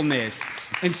faithfulness.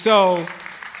 And so,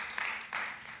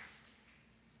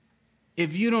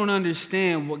 if you don't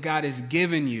understand what God has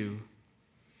given you,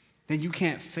 then you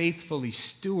can't faithfully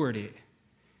steward it.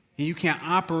 And you can't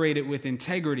operate it with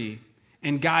integrity.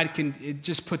 And it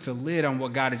just puts a lid on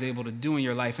what God is able to do in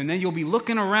your life. And then you'll be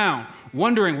looking around,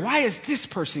 wondering, why is this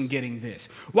person getting this?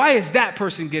 Why is that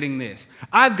person getting this?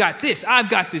 I've got this. I've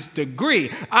got this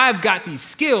degree. I've got these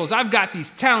skills. I've got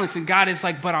these talents. And God is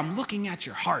like, but I'm looking at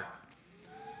your heart.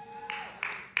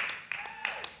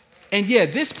 And yeah,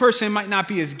 this person might not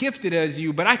be as gifted as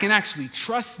you, but I can actually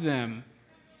trust them.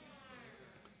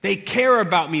 They care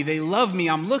about me. They love me.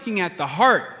 I'm looking at the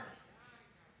heart.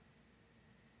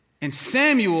 And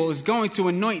Samuel is going to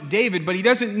anoint David, but he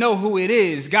doesn't know who it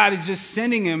is. God is just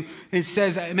sending him and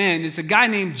says, man, it's a guy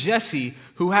named Jesse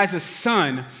who has a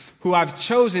son who I've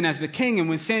chosen as the king. And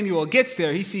when Samuel gets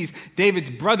there, he sees David's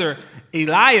brother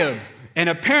Eliab. And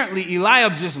apparently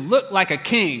Eliab just looked like a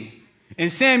king.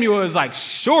 And Samuel is like,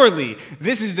 surely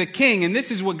this is the king. And this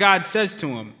is what God says to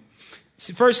him.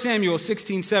 1 Samuel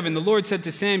 16:7, the Lord said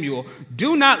to Samuel,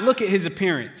 do not look at his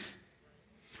appearance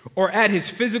or at his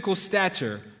physical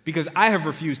stature, because I have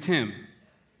refused him.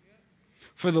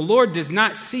 For the Lord does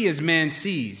not see as man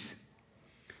sees.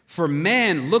 For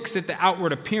man looks at the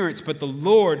outward appearance, but the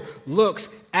Lord looks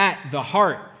at the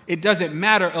heart. It doesn't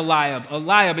matter,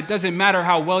 Eliab, it doesn't matter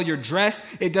how well you're dressed.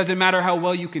 It doesn't matter how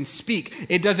well you can speak.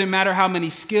 It doesn't matter how many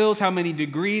skills, how many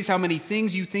degrees, how many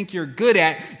things you think you're good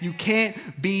at. You can't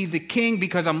be the king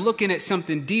because I'm looking at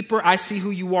something deeper. I see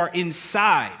who you are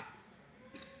inside.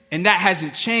 And that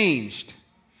hasn't changed.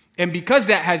 And because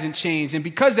that hasn't changed and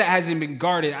because that hasn't been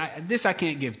guarded, I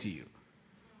can't give to you.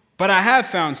 But I have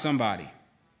found somebody.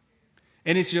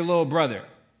 And it's your little brother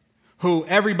who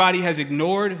everybody has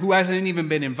ignored, who hasn't even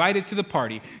been invited to the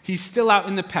party. He's still out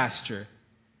in the pasture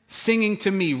singing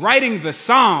to me, writing the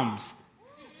Psalms.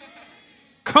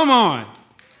 Come on.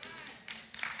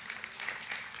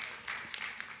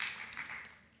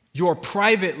 Your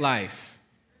private life.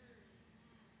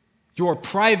 Your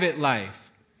private life.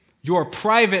 Your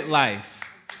private life.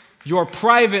 Your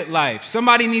private life.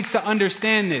 Somebody needs to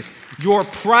understand this. Your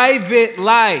private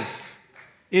life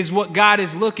is what God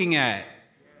is looking at.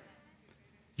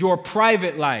 Your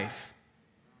private life.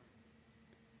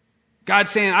 God's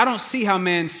saying, I don't see how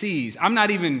man sees. I'm not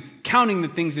even counting the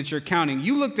things that you're counting.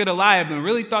 You looked at Eliab and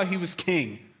really thought he was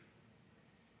king.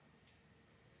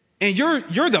 And you're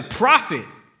the prophet.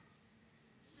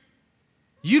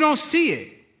 You don't see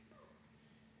it.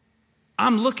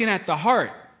 I'm looking at the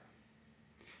heart.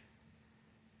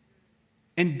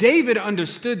 And David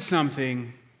understood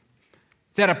something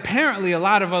that apparently a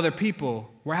lot of other people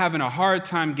were having a hard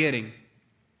time getting.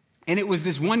 And it was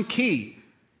this one key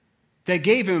that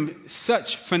gave him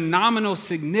such phenomenal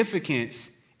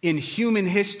significance in human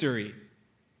history.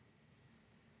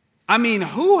 I mean,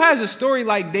 who has a story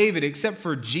like David except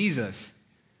for Jesus?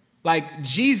 Like,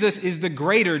 Jesus is the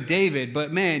greater David.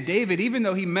 But man, David, even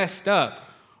though he messed up,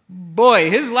 boy,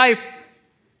 his life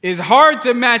is hard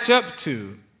to match up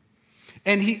to.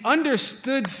 And he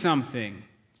understood something.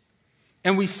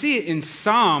 And we see it in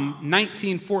Psalm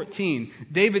 19:14.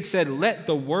 David said, let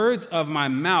the words of my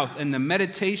mouth and the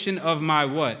meditation of my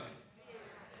what?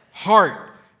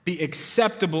 Heart be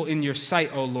acceptable in your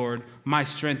sight, O Lord, my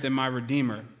strength and my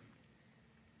redeemer.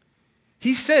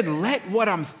 He said, let what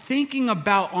I'm thinking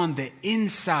about on the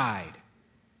inside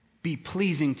be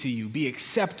pleasing to you, be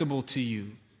acceptable to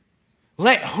you.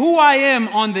 Let who I am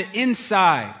on the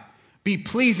inside be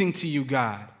pleasing to you,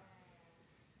 God.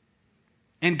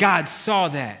 And God saw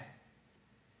that.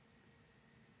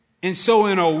 And so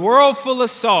in a world full of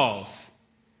Sauls,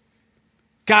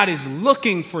 God is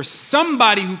looking for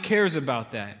somebody who cares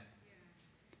about that.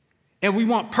 And we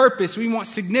want purpose, we want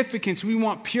significance, we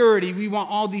want purity, we want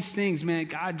all these things, man.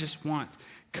 God just wants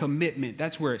commitment.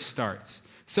 That's where it starts.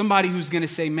 Somebody who's going to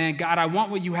say, man, God, I want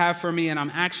what you have for me, and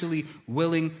I'm actually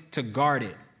willing to guard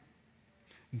it.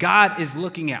 God is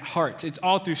looking at hearts. It's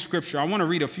all through Scripture. I want to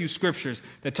read a few scriptures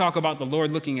that talk about the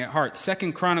Lord looking at hearts.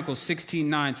 2 Chronicles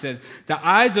 16:9 says, the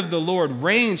eyes of the Lord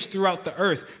range throughout the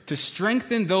earth to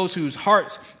strengthen those whose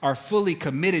hearts are fully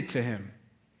committed to him.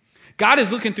 God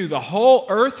is looking through the whole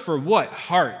earth for what?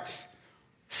 Hearts.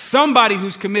 Somebody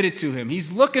who's committed to him.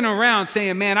 He's looking around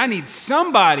saying, man, I need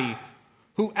somebody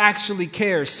who actually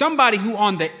cares. Somebody who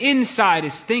on the inside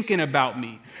is thinking about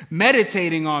me,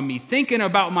 meditating on me, thinking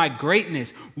about my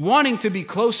greatness, wanting to be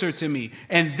closer to me.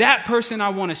 And that person I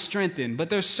want to strengthen. But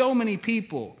there's so many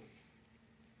people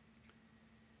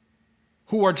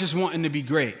who are just wanting to be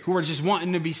great, who are just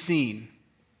wanting to be seen.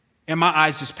 And my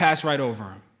eyes just pass right over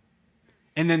them.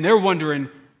 And then they're wondering,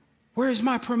 where's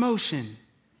my promotion?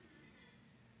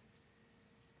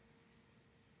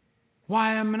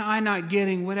 Why am I not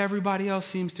getting what everybody else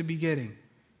seems to be getting?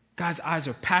 God's eyes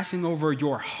are passing over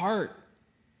your heart.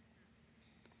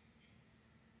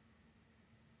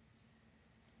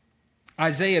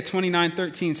 Isaiah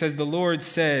 29:13 says, the Lord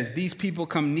says, these people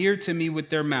come near to me with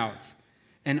their mouth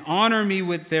and honor me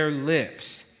with their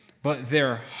lips, but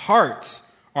their hearts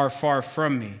are far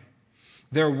from me.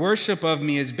 Their worship of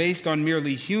me is based on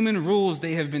merely human rules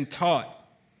they have been taught.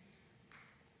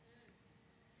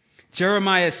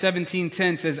 Jeremiah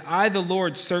 17:10 says, I, the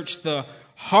Lord, search the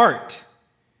heart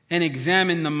and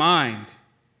examine the mind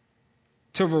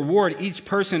to reward each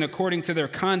person according to their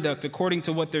conduct, according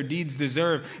to what their deeds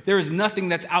deserve. There is nothing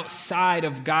that's outside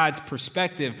of God's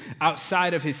perspective,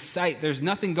 outside of his sight. There's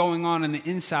nothing going on the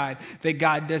inside that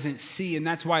God doesn't see. And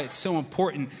that's why it's so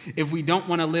important. If we don't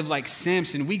want to live like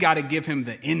Samson, we got to give him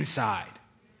the inside.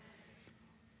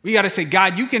 We got to say,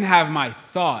 God, you can have my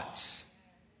thoughts.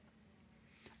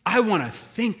 I want to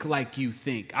think like you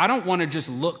think. I don't want to just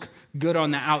look good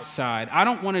on the outside. I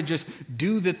don't want to just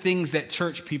do the things that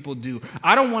church people do.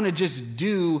 I don't want to just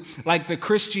do like the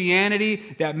Christianity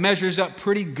that measures up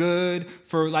pretty good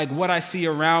for like what I see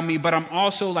around me. But I'm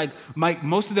also like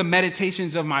most of the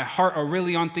meditations of my heart are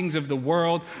really on things of the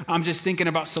world. I'm just thinking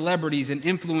about celebrities and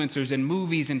influencers and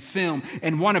movies and film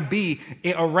and want to be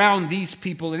around these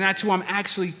people. And that's who I'm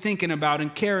actually thinking about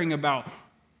and caring about.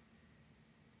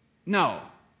 No.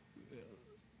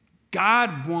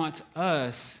 God wants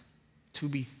us to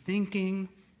be thinking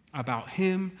about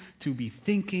him, to be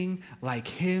thinking like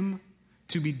him,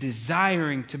 to be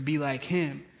desiring to be like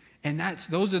him. And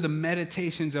those are the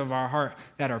meditations of our heart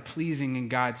that are pleasing in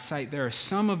God's sight. There are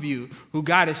some of you who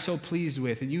God is so pleased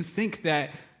with, and you think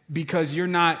that because you're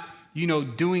not,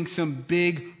 doing some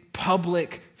big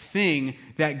public thing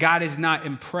that God is not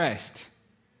impressed,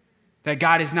 that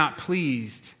God is not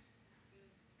pleased.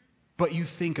 But you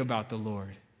think about the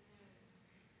Lord.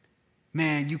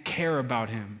 Man, you care about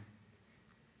him.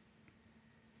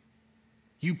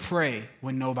 You pray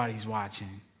when nobody's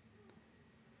watching.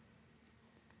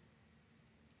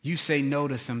 You say no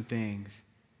to some things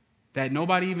that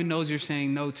nobody even knows you're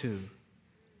saying no to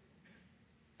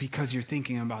because you're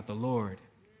thinking about the Lord.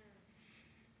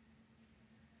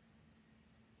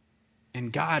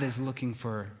 And God is looking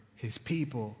for his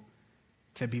people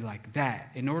to be like that.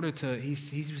 In order to, he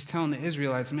was telling the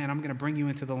Israelites, man, I'm going to bring you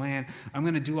into the land. I'm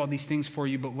going to do all these things for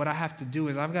you. But what I have to do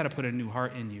is I've got to put a new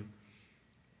heart in you.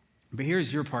 But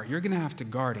here's your part. You're going to have to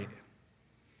guard it.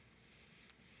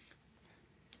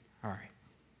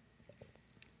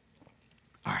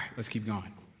 All right, let's keep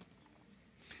going.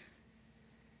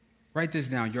 Write this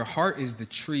down. Your heart is the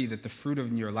tree that the fruit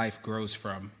of your life grows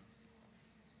from.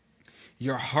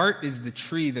 Your heart is the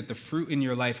tree that the fruit in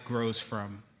your life grows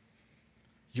from.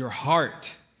 Your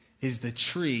heart is the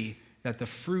tree that the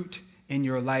fruit in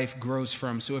your life grows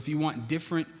from. So if you want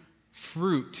different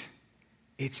fruit,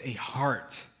 it's a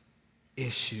heart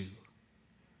issue,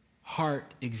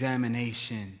 heart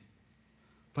examination.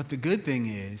 But the good thing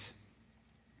is,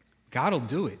 God will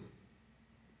do it.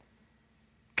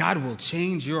 God will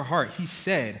change your heart. He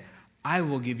said, I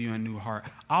will give you a new heart.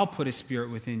 I'll put a spirit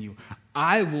within you.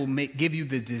 I will give you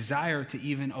the desire to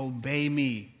even obey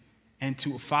me and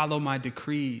to follow my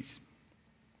decrees.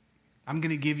 I'm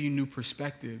going to give you new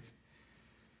perspective.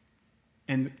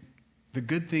 And the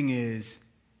good thing is,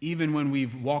 even when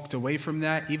we've walked away from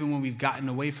that, even when we've gotten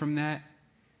away from that,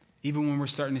 even when we're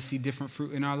starting to see different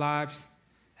fruit in our lives,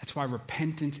 that's why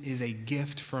repentance is a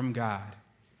gift from God.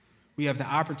 We have the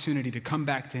opportunity to come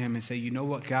back to him and say, you know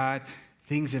what, God,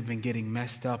 things have been getting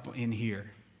messed up in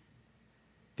here.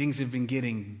 Things have been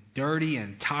getting dirty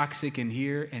and toxic in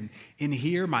here. And in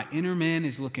here, my inner man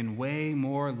is looking way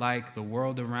more like the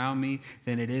world around me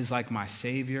than it is like my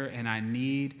Savior. And I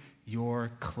need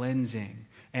your cleansing.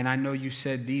 And I know you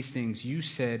said these things. You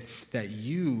said that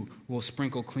you will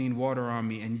sprinkle clean water on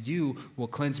me, and you will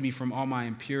cleanse me from all my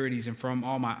impurities and from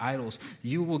all my idols.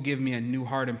 You will give me a new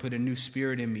heart and put a new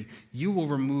spirit in me. You will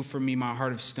remove from me my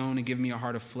heart of stone and give me a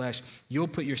heart of flesh. You'll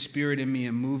put your spirit in me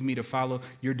and move me to follow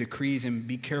your decrees and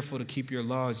be careful to keep your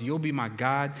laws. You'll be my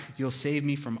God. You'll save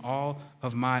me from all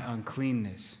of my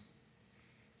uncleanness.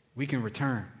 We can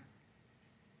return.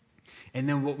 And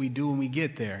then what we do when we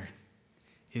get there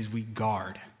is we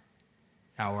guard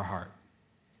our heart.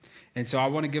 And so I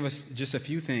want to give us just a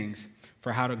few things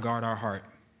for how to guard our heart.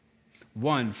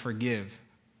 1, forgive.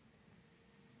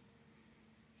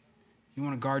 You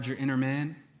want to guard your inner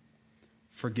man?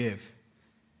 Forgive.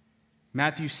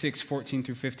 Matthew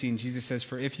 6:14-15, Jesus says,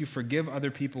 for if you forgive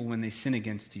other people when they sin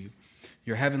against you,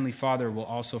 your heavenly Father will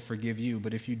also forgive you.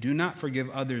 But if you do not forgive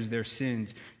others their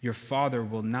sins, your Father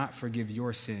will not forgive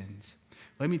your sins.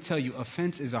 Let me tell you,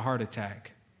 offense is a heart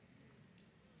attack.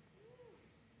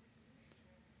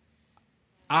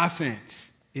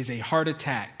 Offense is a heart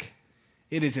attack.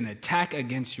 It is an attack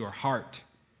against your heart.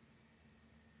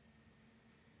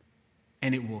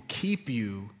 And it will keep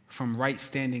you from right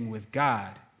standing with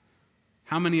God.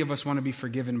 How many of us want to be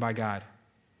forgiven by God?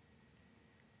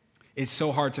 It's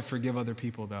so hard to forgive other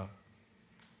people, though.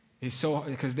 It's so,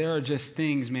 because there are just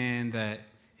things, man, that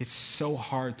it's so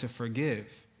hard to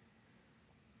forgive.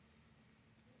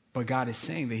 But God is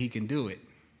saying that he can do it.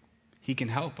 He can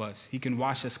help us. He can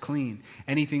wash us clean.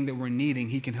 Anything that we're needing,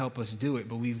 he can help us do it.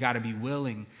 But we've got to be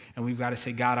willing, and we've got to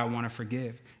say, God, I want to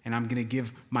forgive. And I'm going to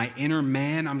give my inner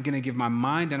man, I'm going to give my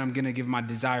mind, and I'm going to give my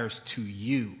desires to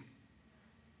you.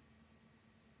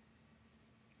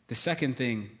 The second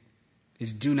thing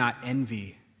is do not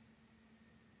envy.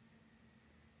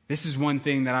 This is one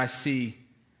thing that I see,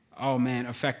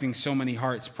 affecting so many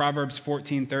hearts. Proverbs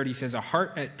 14:30 says, a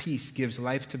heart at peace gives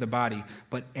life to the body,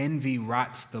 but envy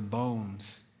rots the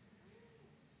bones.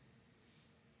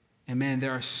 And man,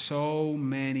 there are so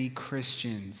many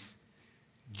Christians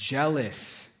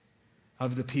jealous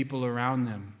of the people around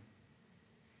them,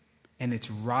 and it's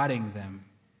rotting them.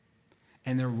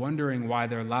 And they're wondering why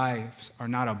their lives are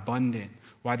not abundant,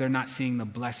 why they're not seeing the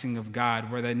blessing of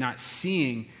God, why they're not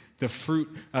seeing the fruit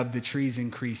of the trees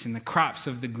increase and the crops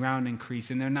of the ground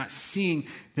increase, and they're not seeing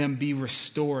them be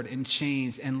restored and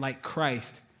changed and like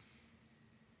Christ.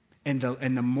 And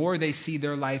the more they see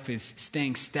their life is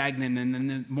staying stagnant, and then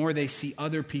the more they see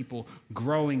other people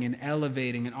growing and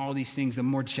elevating and all these things, the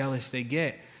more jealous they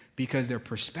get because their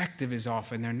perspective is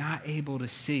off and they're not able to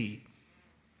see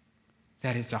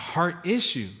that it's a heart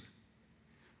issue.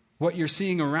 What you're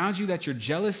seeing around you that you're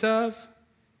jealous of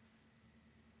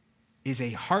is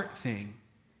a heart thing.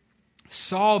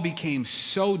 Saul became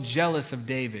so jealous of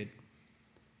David,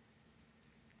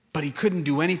 but he couldn't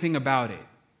do anything about it.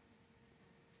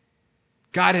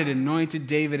 God had anointed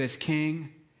David as king,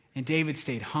 and David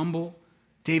stayed humble.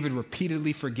 David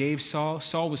repeatedly forgave Saul.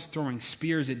 Saul was throwing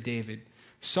spears at David.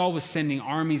 Saul was sending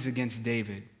armies against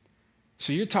David.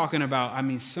 So you're talking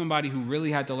about, somebody who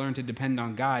really had to learn to depend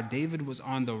on God. David was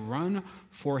on the run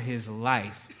for his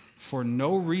life for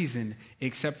no reason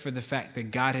except for the fact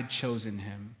that God had chosen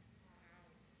him.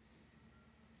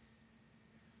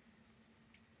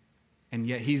 And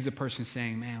yet he's the person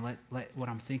saying, man, let what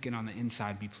I'm thinking on the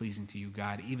inside be pleasing to you,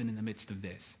 God, even in the midst of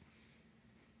this.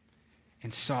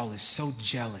 And Saul is so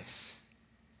jealous,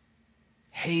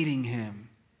 hating him,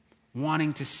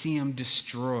 wanting to see him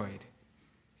destroyed,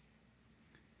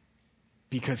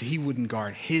 because he wouldn't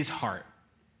guard his heart.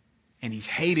 And he's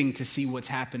hating to see what's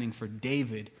happening for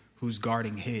David, who's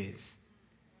guarding his.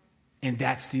 And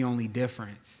that's the only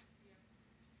difference.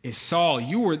 Is Saul,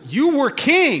 you were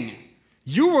king.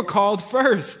 You were called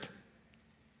first.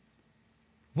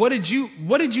 What did you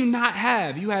not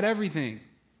have? You had everything.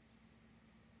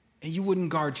 And you wouldn't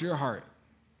guard your heart.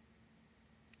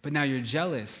 But now you're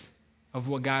jealous of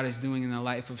what God is doing in the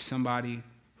life of somebody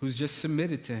who's just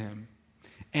submitted to him.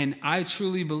 And I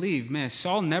truly believe,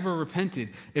 Saul never repented.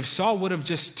 If Saul would have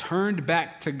just turned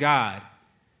back to God,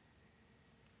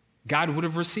 God would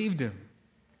have received him.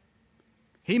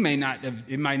 It might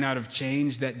not have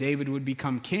changed that David would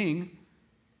become king,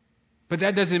 but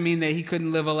that doesn't mean that he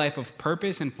couldn't live a life of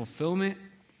purpose and fulfillment,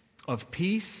 of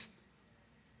peace.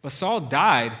 But Saul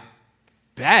died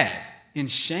bad, in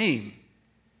shame,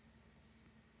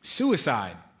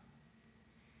 suicide,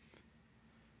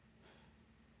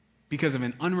 because of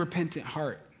an unrepentant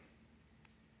heart,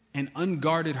 an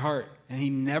unguarded heart, and he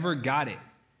never got it.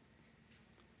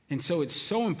 And so it's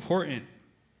so important,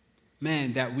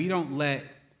 that we don't let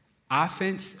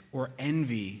offense or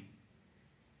envy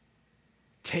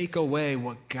take away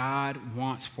what God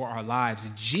wants for our lives.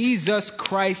 Jesus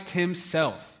Christ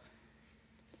himself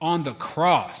on the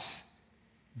cross,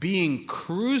 being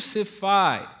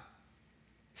crucified,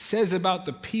 says about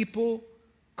the people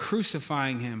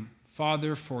crucifying him,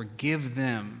 Father, forgive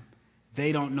them.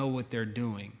 They don't know what they're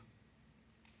doing.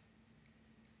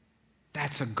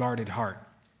 That's a guarded heart.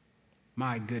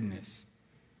 My goodness.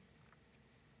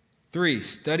 3,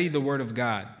 study the Word of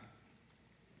God.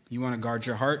 You want to guard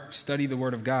your heart? Study the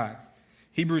Word of God.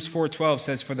 Hebrews 4:12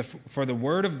 says, For the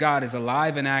Word of God is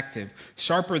alive and active,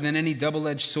 sharper than any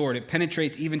double-edged sword. It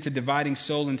penetrates even to dividing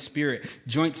soul and spirit,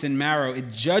 joints and marrow.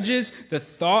 It judges the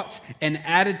thoughts and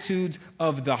attitudes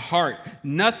of the heart.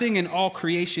 Nothing in all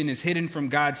creation is hidden from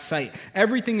God's sight.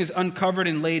 Everything is uncovered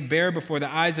and laid bare before the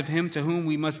eyes of him to whom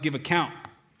we must give account.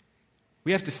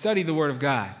 We have to study the Word of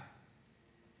God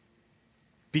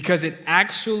because it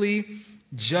actually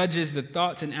judges the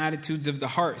thoughts and attitudes of the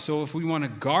heart. So if we want to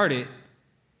guard it,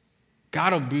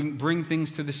 God will bring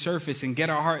things to the surface and get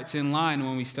our hearts in line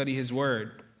when we study his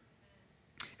word.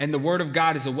 And the Word of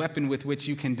God is a weapon with which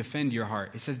you can defend your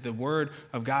heart. It says the Word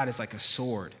of God is like a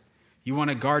sword. You want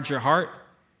to guard your heart?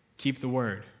 Keep the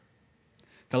Word.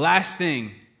 The last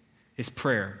thing is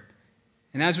prayer.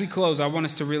 And as we close, I want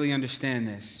us to really understand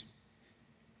this.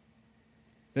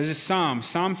 There's a Psalm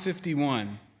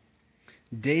 51.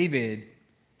 David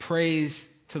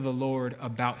prays to the Lord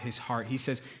about his heart. He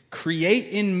says, create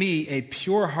in me a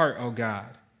pure heart, O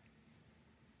God,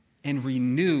 and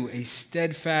renew a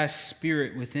steadfast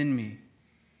spirit within me.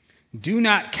 Do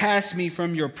not cast me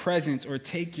from your presence or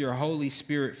take your Holy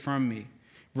Spirit from me.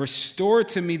 Restore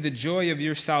to me the joy of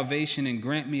your salvation and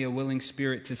grant me a willing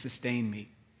spirit to sustain me.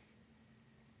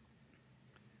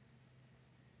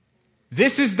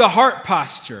 This is the heart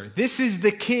posture. This is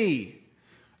the key.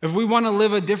 If we want to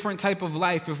live a different type of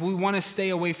life, if we want to stay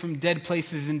away from dead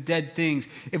places and dead things,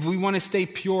 if we want to stay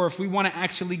pure, if we want to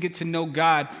actually get to know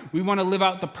God, we want to live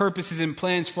out the purposes and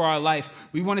plans for our life,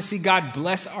 we want to see God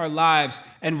bless our lives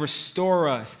and restore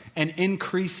us and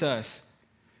increase us.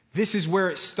 This is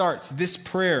where it starts, this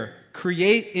prayer.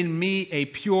 Create in me a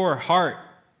pure heart.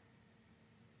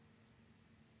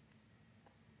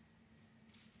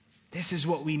 This is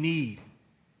what we need,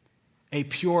 a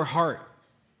pure heart.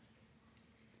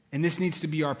 And this needs to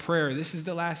be our prayer. This is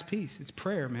the last piece. It's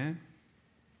prayer, man.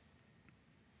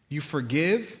 You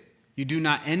forgive. You do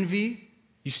not envy.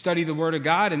 You study the Word of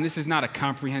God. And this is not a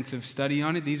comprehensive study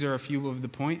on it. These are a few of the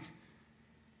points.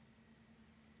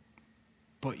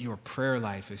 But your prayer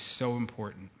life is so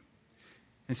important.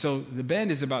 And so the band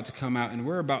is about to come out, and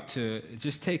we're about to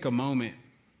just take a moment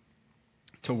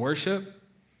to worship,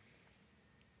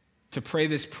 to pray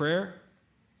this prayer.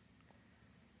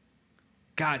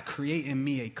 God, create in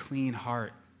me a clean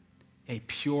heart, a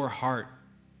pure heart.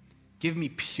 Give me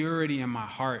purity in my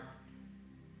heart.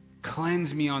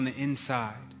 Cleanse me on the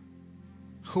inside.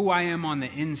 Who I am on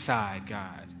the inside,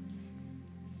 God.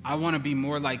 I want to be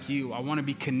more like you. I want to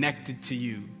be connected to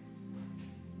you.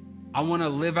 I want to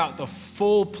live out the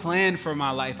full plan for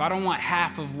my life. I don't want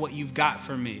half of what you've got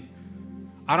for me.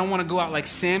 I don't want to go out like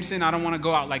Samson. I don't want to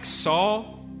go out like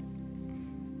Saul.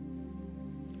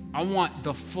 I want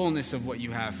the fullness of what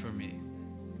you have for me.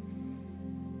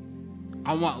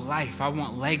 I want life. I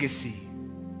want legacy.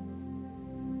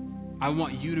 I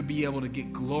want you to be able to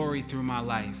get glory through my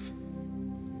life.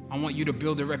 I want you to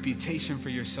build a reputation for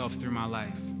yourself through my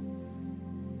life.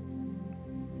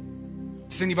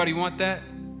 Does anybody want that?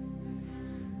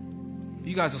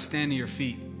 You guys will stand to your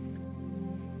feet.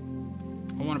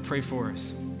 I want to pray for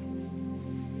us.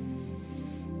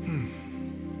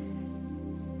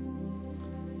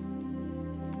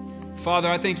 Father,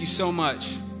 I thank you so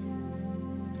much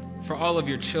for all of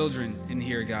your children in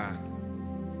here, God.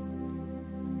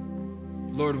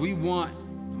 Lord, we want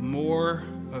more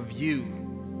of you.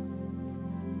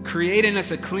 Create in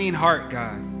us a clean heart,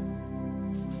 God.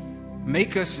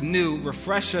 Make us new,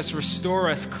 refresh us, restore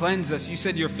us, cleanse us. You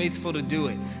said you're faithful to do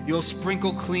it. You'll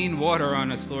sprinkle clean water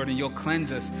on us, Lord, and you'll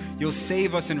cleanse us. You'll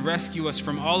save us and rescue us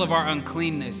from all of our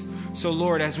uncleanness. So,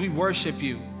 Lord, as we worship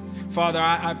you, Father,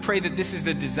 I pray that this is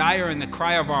the desire and the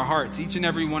cry of our hearts, each and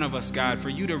every one of us, God, for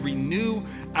you to renew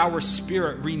our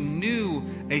spirit, renew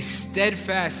a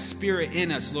steadfast spirit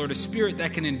in us, Lord, a spirit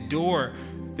that can endure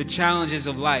the challenges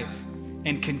of life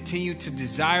and continue to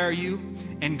desire you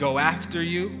and go after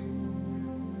you.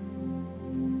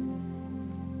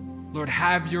 Lord,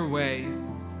 have your way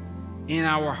in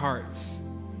our hearts.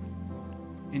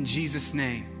 In Jesus'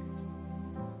 name.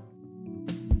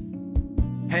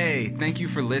 Hey, thank you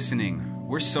for listening.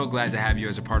 We're so glad to have you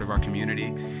as a part of our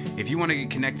community. If you want to get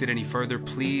connected any further,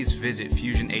 please visit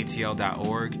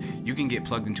fusionatl.org. You can get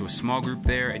plugged into a small group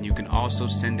there, and you can also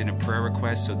send in a prayer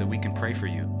request so that we can pray for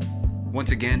you.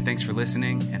 Once again, thanks for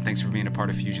listening, and thanks for being a part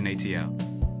of Fusion ATL.